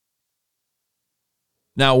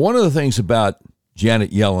 Now, one of the things about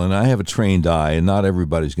Janet Yellen, I have a trained eye, and not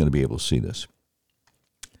everybody's going to be able to see this.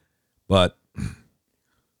 But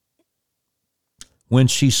when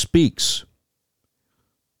she speaks,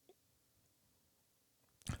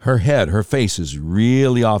 her head, her face is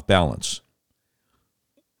really off balance.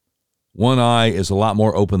 One eye is a lot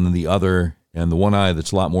more open than the other, and the one eye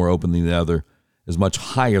that's a lot more open than the other is much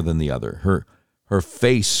higher than the other. Her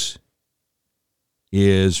face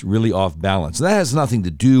is really off balance. That has nothing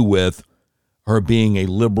to do with her being a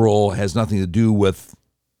liberal, has nothing to do with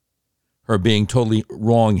her being totally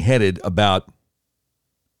wrong-headed about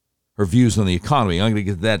her views on the economy. I'm going to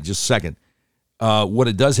get to that in just a second. What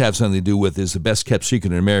it does have something to do with is the best-kept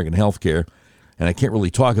secret in American healthcare, and I can't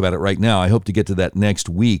really talk about it right now. I hope to get to that next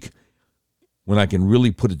week when I can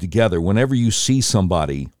really put it together. Whenever you see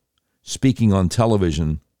somebody speaking on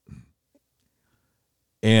television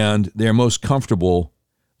and they're most comfortable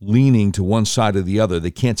leaning to one side or the other,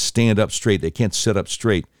 they can't stand up straight, they can't sit up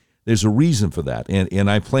straight, there's a reason for that, and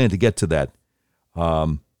I plan to get to that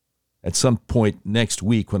at some point next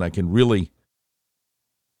week when I can really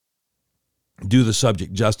do the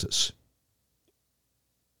subject justice.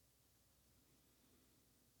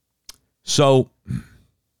 So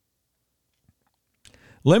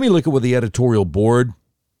let me look at what the editorial board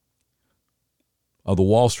of the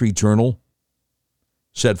Wall Street Journal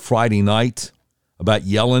said Friday night about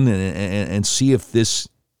Yellen and see if this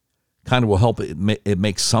kind of will help it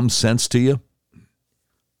make some sense to you.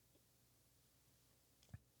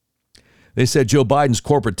 They said Joe Biden's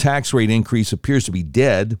corporate tax rate increase appears to be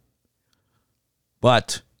dead,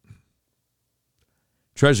 but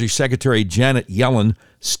Treasury Secretary Janet Yellen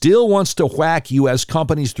still wants to whack U.S.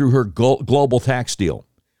 companies through her global tax deal.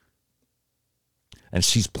 And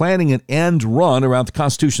she's planning an end run around the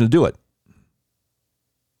Constitution to do it.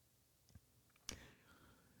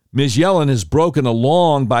 Ms. Yellen has broken a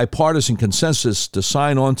long bipartisan consensus to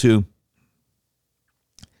sign on to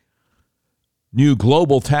new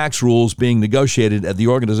global tax rules being negotiated at the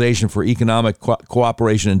Organization for Economic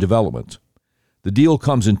Cooperation and Development. The deal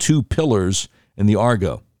comes in two pillars in the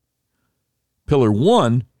Argo. Pillar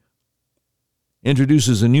 1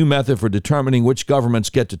 introduces a new method for determining which governments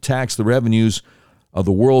get to tax the revenues of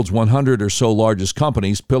the world's 100 or so largest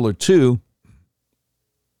companies. Pillar 2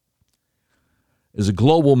 is a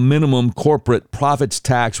global minimum corporate profits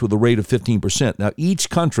tax with a rate of 15%. Now, each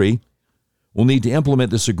country will need to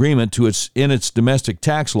implement this agreement in its domestic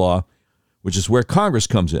tax law, which is where Congress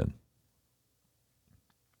comes in.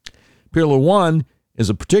 Pillar 1 is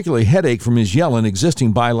a particular headache for Ms. Yellen.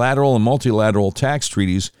 Existing bilateral and multilateral tax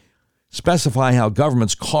treaties specify how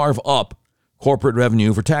governments carve up corporate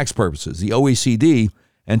revenue for tax purposes. The OECD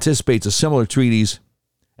anticipates similar treaties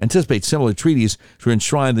to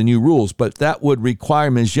enshrine the new rules, but that would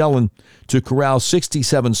require Ms. Yellen to corral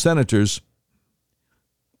 67 senators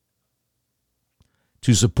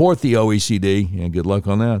to support the OECD, and good luck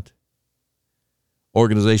on that,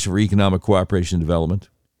 Organization for Economic Cooperation and Development,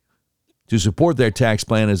 to support their tax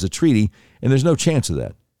plan as a treaty, and there's no chance of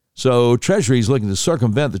that. So Treasury is looking to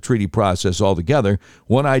circumvent the treaty process altogether.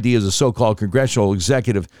 One idea is a so-called congressional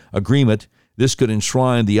executive agreement. This could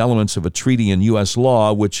enshrine the elements of a treaty in U.S.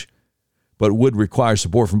 law, but would require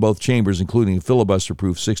support from both chambers, including a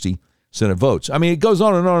filibuster-proof 60 Senate votes. I mean, it goes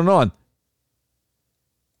on and on and on.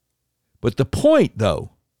 But the point,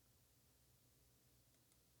 though,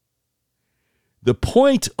 the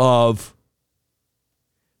point of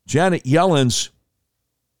Janet Yellen's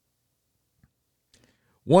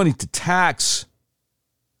wanting to tax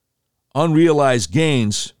unrealized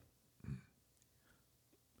gains,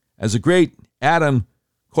 as a great Adam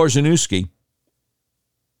Korzenowski,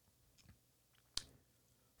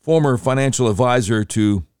 former financial advisor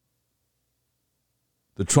to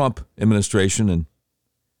the Trump administration and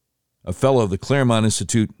a fellow of the Claremont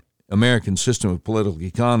Institute American System of Political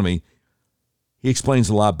Economy, he explains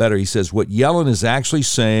a lot better. He says what Yellen is actually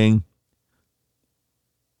saying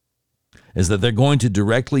is that they're going to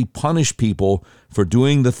directly punish people for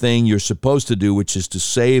doing the thing you're supposed to do, which is to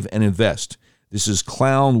save and invest. This is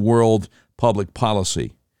clown world public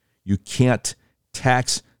policy. You can't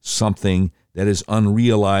tax something that is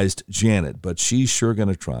unrealized, Janet, but she's sure going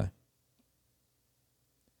to try.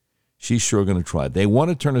 She's sure going to try. They want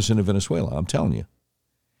to turn us into Venezuela, I'm telling you.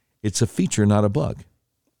 It's a feature, not a bug.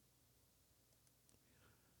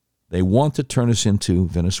 They want to turn us into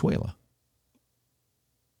Venezuela.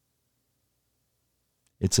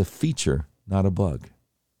 It's a feature, not a bug.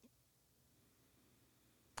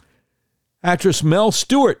 Actress Mel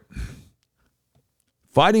Stewart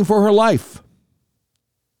fighting for her life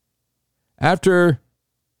after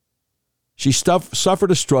She suffered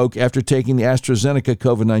a stroke after taking the AstraZeneca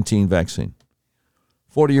COVID-19 vaccine.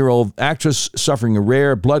 40-year-old actress suffering a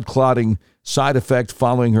rare blood clotting side effect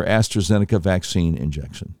following her AstraZeneca vaccine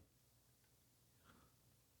injection.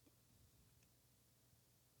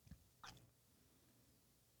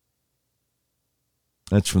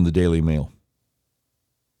 That's from the Daily Mail.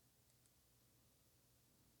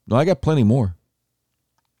 No, I got plenty more.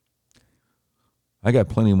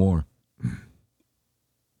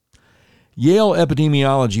 Yale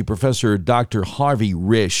epidemiology professor Dr. Harvey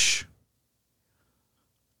Risch,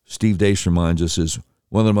 Steve Deace reminds us, is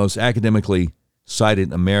one of the most academically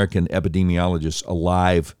cited American epidemiologists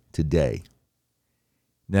alive today.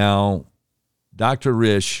 Now, Dr.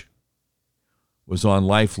 Risch was on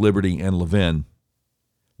Life, Liberty, and Levin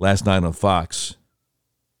last night on Fox.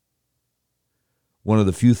 One of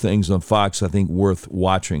the few things on Fox I think worth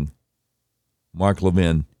watching. Mark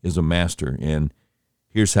Levin is a master, and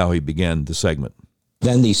here's how he began the segment.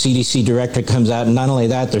 Then the CDC director comes out, and not only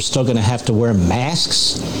that, they're still going to have to wear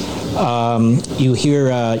masks. You hear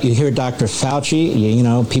Dr. Fauci. You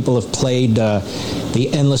know, people have played the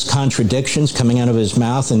endless contradictions coming out of his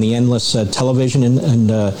mouth and the endless television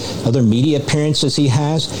and other media appearances he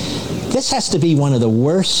has. This has to be one of the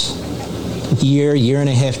worst year and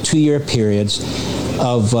a half, 2-year periods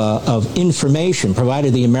of information provided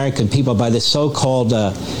to the American people by the so-called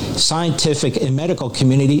scientific and medical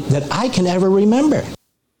community that I can ever remember.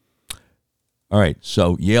 All right,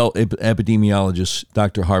 so Yale epidemiologist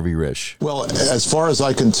Dr. Harvey Risch. Well, as far as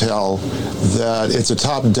I can tell, that it's a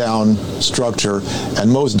top-down structure, and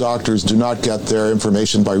most doctors do not get their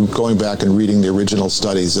information by going back and reading the original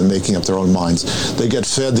studies and making up their own minds. They get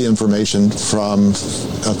fed the information from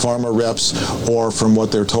pharma reps or from what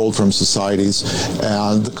they're told from societies,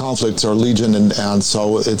 and the conflicts are legion, and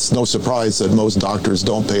so it's no surprise that most doctors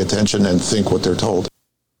don't pay attention and think what they're told.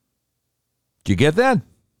 Do you get that?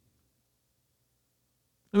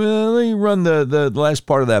 Let me run the last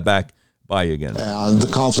part of that back by you again. And the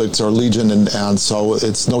conflicts are legion, and so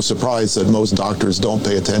it's no surprise that most doctors don't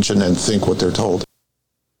pay attention and think what they're told.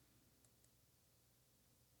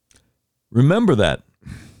 Remember that.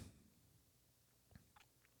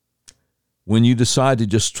 When you decide to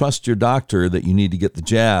just trust your doctor that you need to get the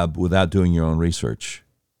jab without doing your own research.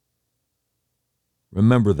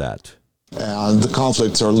 Remember that. And the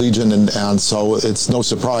conflicts are legion, and so it's no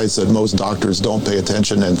surprise that most doctors don't pay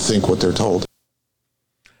attention and think what they're told.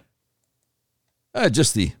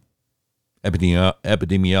 Just the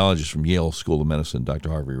epidemiologist from Yale School of Medicine, Dr.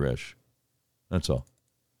 Harvey Risch. That's all.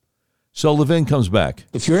 So Levin comes back.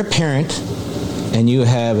 If you're a parent and you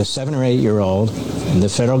have a 7 or 8 year old, and the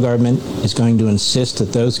federal government is going to insist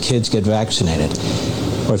that those kids get vaccinated,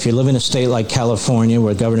 or if you live in a state like California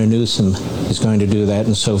where Governor Newsom is going to do that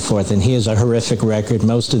and so forth, and he has a horrific record,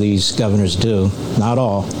 most of these governors do, not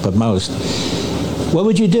all, but most, what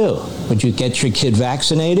would you do? Would you get your kid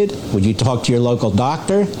vaccinated? Would you talk to your local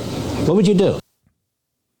doctor? What would you do?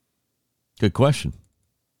 Good question.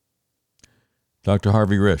 Dr.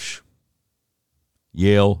 Harvey Risch,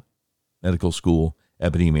 Yale Medical School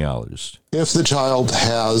epidemiologist. If the child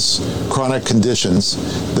has chronic conditions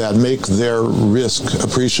that make their risk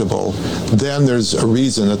appreciable, then there's a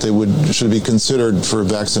reason that they should be considered for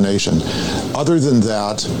vaccination. Other than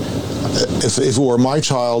that, if it were my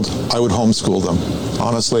child, I would homeschool them.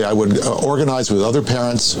 Honestly, I would organize with other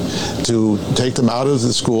parents to take them out of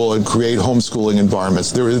the school and create homeschooling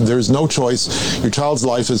environments. There's no choice. Your child's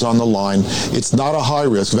life is on the line. It's not a high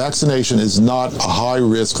risk. Vaccination is not a high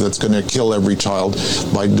risk that's going to kill every child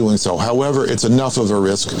by doing so. However, it's enough of a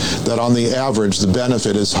risk that on the average, the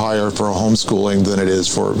benefit is higher for homeschooling than it is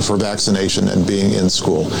for vaccination and being in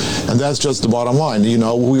school. And that's just the bottom line. You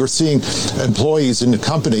know, we were seeing employees in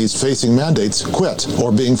companies facing mandates quit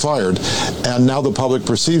or being fired. And now the public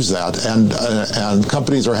perceives that. And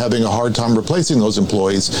companies are having a hard time replacing those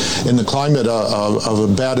employees. In the climate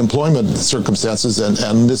of bad employment circumstances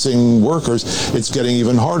and missing workers, it's getting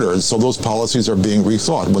even harder. So those policies are being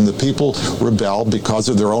rethought. When the people rebel because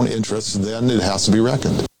of their own interests, then it has to be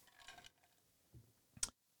reckoned.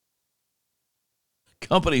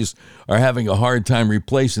 Companies are having a hard time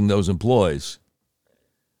replacing those employees.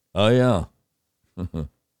 Oh, yeah.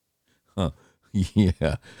 Huh.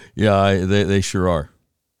 Yeah, they sure are.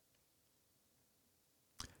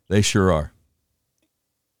 They sure are.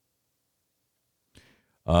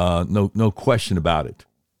 No question about it.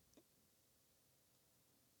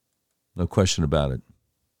 No question about it.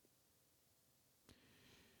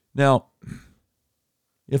 Now,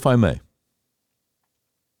 if I may,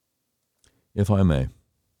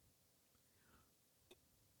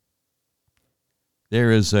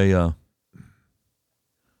 there is a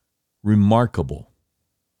remarkable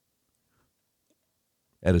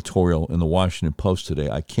editorial in the Washington Post today.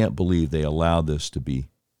 I can't believe they allowed this to be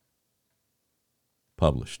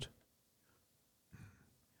published.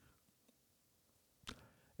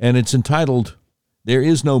 And it's entitled, "There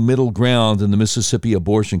is no middle ground in the Mississippi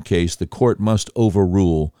abortion case. The court must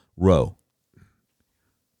overrule Roe."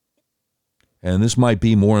 And this might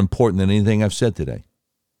be more important than anything I've said today.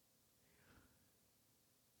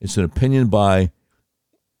 It's an opinion by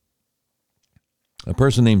a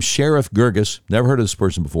person named Sheriff Gerges, never heard of this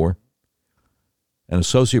person before, an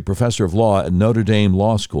associate professor of law at Notre Dame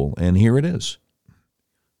Law School. And here it is.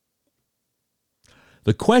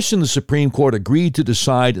 "The question the Supreme Court agreed to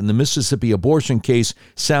decide in the Mississippi abortion case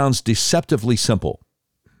sounds deceptively simple.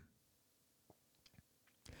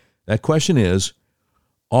 That question is,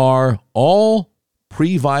 are all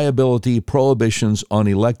pre-viability prohibitions on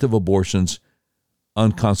elective abortions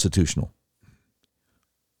unconstitutional?"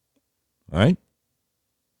 All right?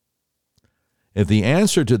 If the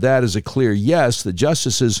answer to that is a clear yes, the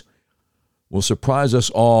justices will surprise us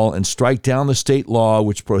all and strike down the state law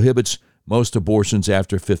which prohibits most abortions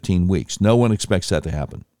after 15 weeks. No one expects that to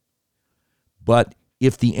happen. But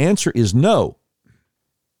if the answer is no,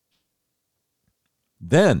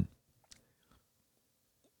 then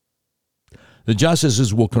the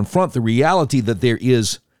justices will confront the reality that there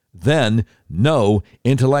is then no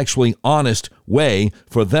intellectually honest way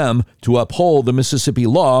for them to uphold the Mississippi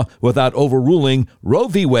law without overruling Roe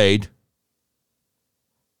v. Wade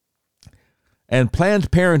and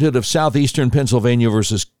Planned Parenthood of Southeastern Pennsylvania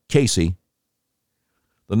versus Casey,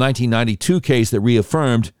 the 1992 case that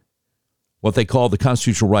reaffirmed what they call the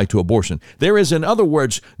constitutional right to abortion. There is, in other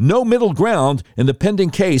words, no middle ground in the pending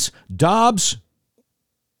case Dobbs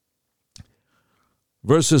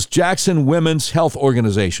versus Jackson Women's Health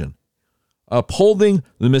Organization, upholding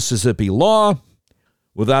the Mississippi law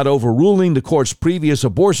without overruling the court's previous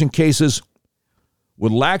abortion cases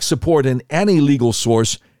would lack support in any legal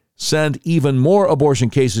source, send even more abortion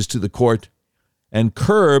cases to the court, and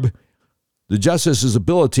curb the justice's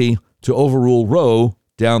ability to overrule Roe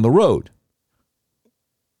down the road.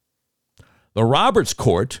 The Roberts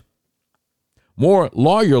Court, more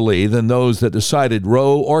lawyerly than those that decided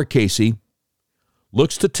Roe or Casey,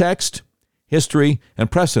 looks to text, history,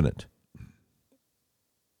 and precedent.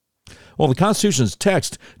 Well, the Constitution's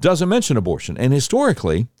text doesn't mention abortion, and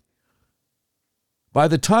historically, by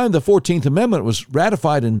the time the 14th Amendment was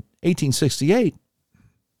ratified in 1868,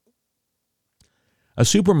 a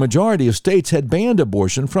supermajority of states had banned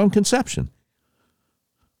abortion from conception.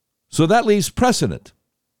 So that leaves precedent.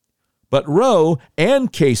 But Roe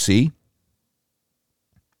and Casey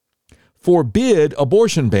forbid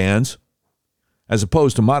abortion bans, as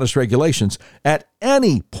opposed to modest regulations, at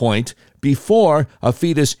any point before a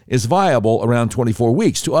fetus is viable around 24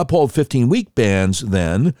 weeks. To uphold 15-week bans,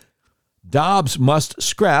 then, Dobbs must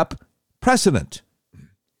scrap precedent.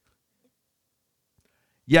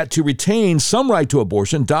 Yet to retain some right to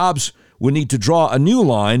abortion, Dobbs would need to draw a new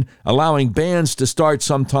line, allowing bans to start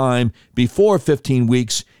sometime before 15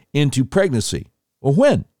 weeks into pregnancy. Well,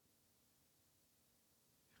 when?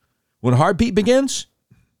 When a heartbeat begins?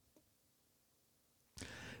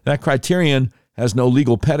 That criterion has no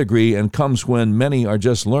legal pedigree and comes when many are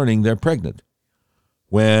just learning they're pregnant.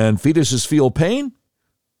 When fetuses feel pain?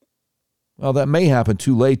 Well, that may happen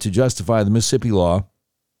too late to justify the Mississippi law.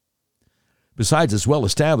 Besides, it's well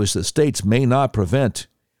established that states may not prevent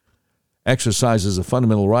exercises of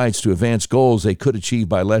fundamental rights to advance goals they could achieve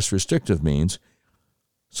by less restrictive means.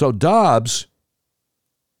 So Dobbs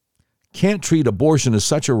can't treat abortion as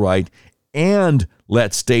such a right and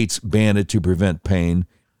let states ban it to prevent pain.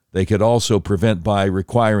 They could also prevent by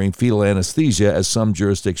requiring fetal anesthesia, as some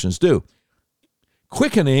jurisdictions do.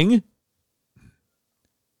 Quickening,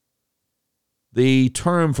 the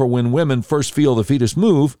term for when women first feel the fetus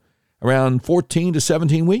move, around 14 to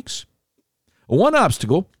 17 weeks. One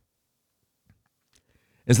obstacle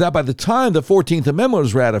is that by the time the 14th Amendment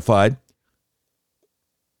was ratified,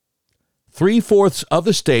 3/4 of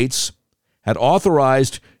the states had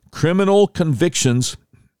authorized criminal convictions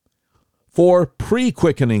for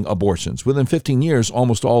pre-quickening abortions. Within 15 years,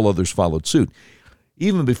 almost all others followed suit.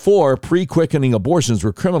 Even before pre-quickening abortions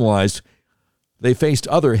were criminalized, they faced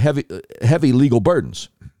other heavy legal burdens.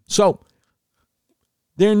 So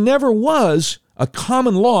there never was a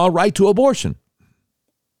common law right to abortion.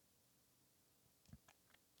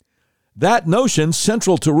 That notion,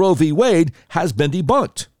 central to Roe v. Wade, has been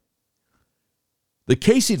debunked. The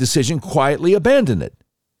Casey decision quietly abandoned it.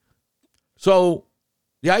 So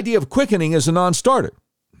the idea of quickening is a non-starter.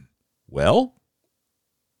 Well,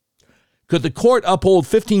 Could the court uphold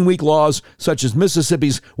 15-week laws such as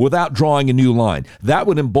Mississippi's without drawing a new line? That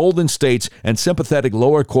would embolden states and sympathetic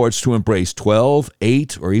lower courts to embrace 12,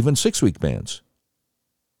 8, or even 6-week bans.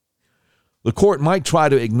 The court might try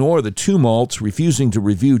to ignore the tumults, refusing to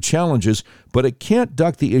review challenges, but it can't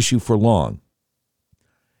duck the issue for long.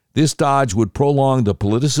 This dodge would prolong the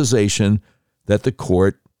politicization that the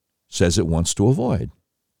court says it wants to avoid.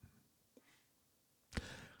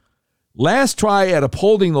 Last try at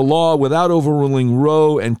upholding the law without overruling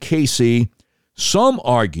Roe and Casey, some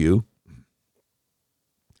argue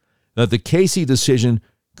that the Casey decision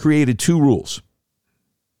created two rules.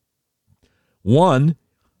 One,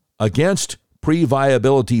 against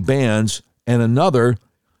pre-viability bans, and another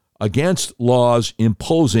against laws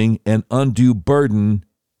imposing an undue burden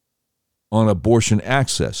on abortion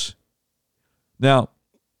access. Now,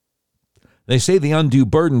 they say the undue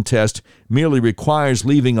burden test merely requires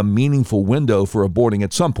leaving a meaningful window for aborting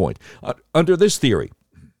at some point. Under this theory,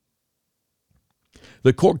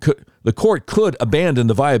 the court could abandon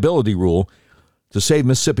the viability rule to save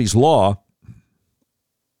Mississippi's law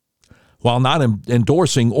while not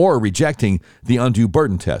endorsing or rejecting the undue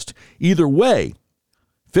burden test. Either way,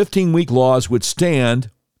 15-week laws would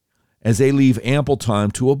stand as they leave ample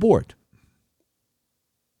time to abort.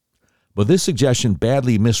 But this suggestion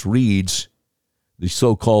badly misreads the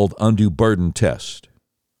so-called undue burden test,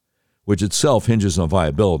 which itself hinges on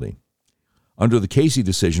viability. Under the Casey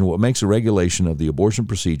decision, what makes a regulation of the abortion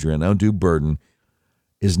procedure an undue burden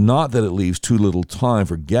is not that it leaves too little time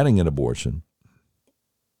for getting an abortion,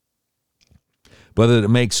 but that it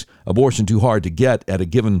makes abortion too hard to get at a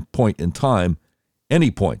given point in time,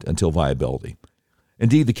 any point until viability.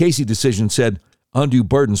 Indeed, the Casey decision said undue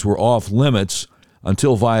burdens were off limits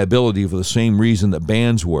until viability for the same reason that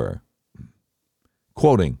bans were.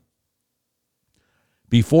 Quoting,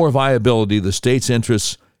 before viability, the state's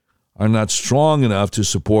interests are not strong enough to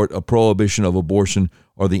support a prohibition of abortion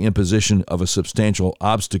or the imposition of a substantial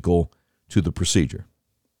obstacle to the procedure.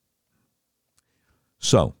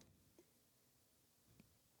 So,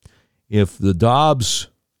 if the Dobbs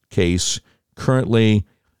case currently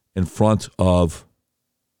in front of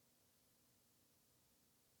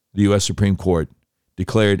the U.S. Supreme Court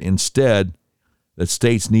declared instead that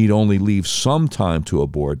states need only leave some time to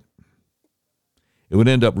abort, it would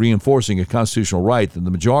end up reinforcing a constitutional right that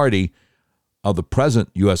the majority of the present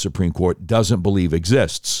U.S. Supreme Court doesn't believe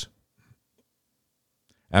exists.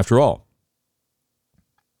 After all,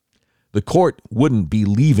 the court wouldn't be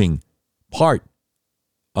leaving part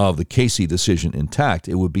of the Casey decision intact.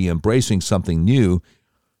 It would be embracing something new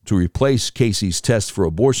to replace Casey's test for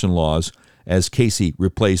abortion laws as Casey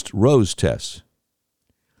replaced Roe's tests.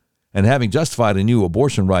 And having justified a new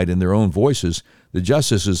abortion right in their own voices, the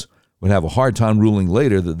justices would have a hard time ruling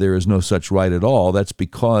later that there is no such right at all. That's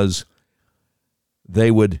because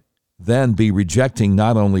they would then be rejecting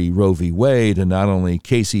not only Roe v. Wade and not only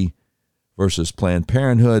Casey versus Planned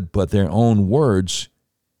Parenthood, but their own words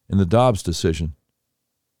in the Dobbs decision.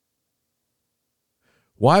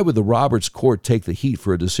 Why would the Roberts Court take the heat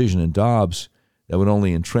for a decision in Dobbs that would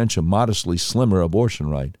only entrench a modestly slimmer abortion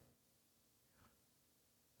right?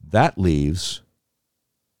 That leaves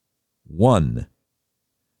one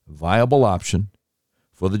viable option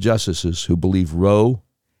for the justices who believe Roe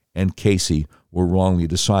and Casey were wrongly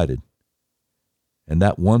decided. And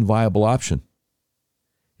that one viable option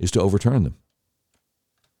is to overturn them.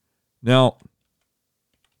 Now,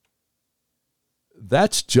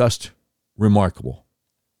 that's just remarkable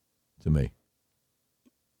to me.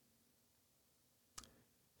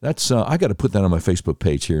 That's I got to put that on my Facebook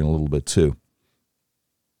page here in a little bit too.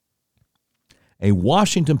 A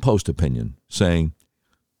Washington Post opinion saying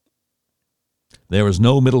there is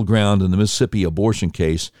no middle ground in the Mississippi abortion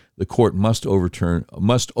case. The court must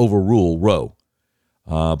overrule Roe,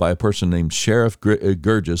 by a person named Sheriff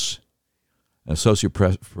Gurgis, associate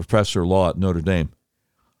professor of law at Notre Dame.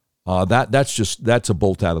 That's a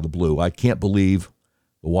bolt out of the blue. I can't believe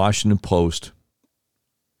the Washington Post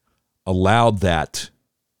allowed that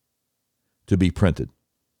to be printed.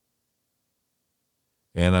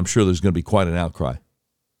 And I'm sure there's going to be quite an outcry.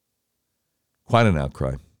 Quite an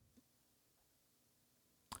outcry.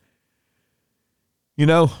 You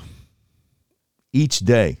know, each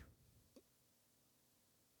day,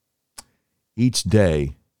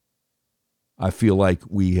 I feel like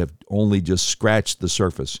we have only just scratched the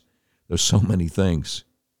surface. There's so many things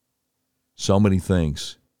that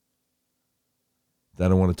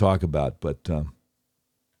I want to talk about, but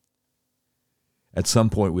at some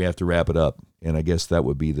point we have to wrap it up, and I guess that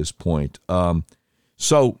would be this point.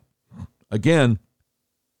 So, again,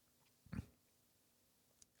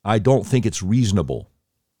 I don't think it's reasonable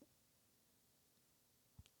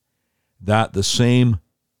that the same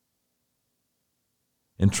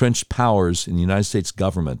entrenched powers in the United States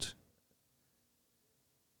government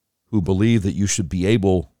who believe that you should be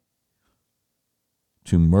able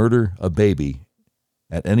to murder a baby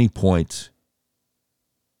at any point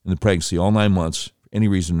in the pregnancy, all 9 months, for any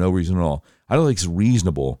reason, no reason at all. I don't think it's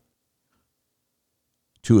reasonable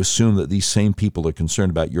to assume that these same people are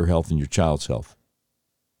concerned about your health and your child's health.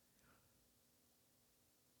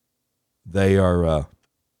 They are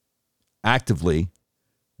actively,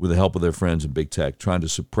 with the help of their friends in big tech, trying to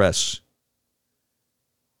suppress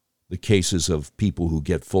the cases of people who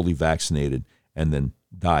get fully vaccinated and then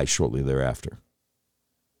die shortly thereafter.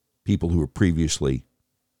 People who were previously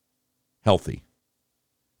healthy,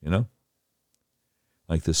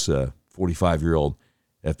 like this 45-year-old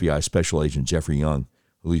FBI Special Agent Jeffrey Young,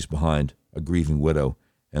 who leaves behind a grieving widow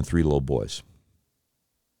and 3 little boys.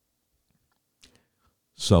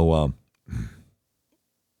 So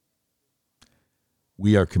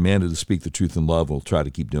we are commanded to speak the truth in love. We'll try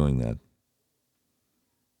to keep doing that.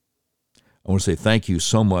 I want to say thank you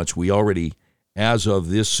so much. We already, as of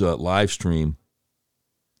this live stream,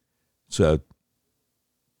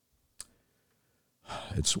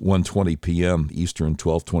 it's 1:20 p.m. Eastern,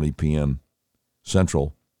 12:20 p.m.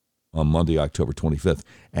 Central on Monday, October 25th.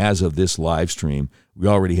 As of this live stream, we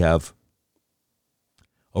already have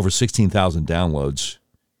over 16,000 downloads,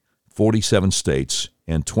 47 states,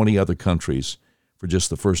 and 20 other countries for just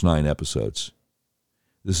the first 9 episodes.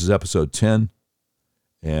 This is episode 10,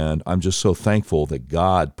 and I'm just so thankful that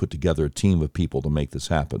God put together a team of people to make this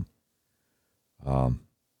happen.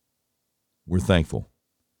 We're thankful.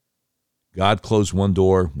 God closed one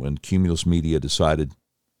door when Cumulus Media decided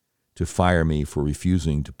to fire me for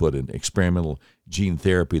refusing to put an experimental gene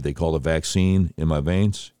therapy they call a vaccine in my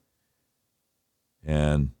veins.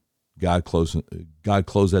 And God closed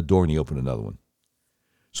that door and he opened another one.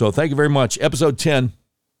 So thank you very much. Episode 10,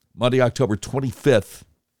 Monday, October 25th,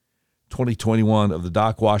 2021 of the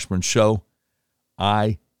Doc Washburn Show.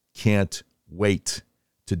 I can't wait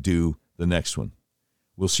to do the next one.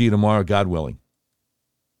 We'll see you tomorrow, God willing.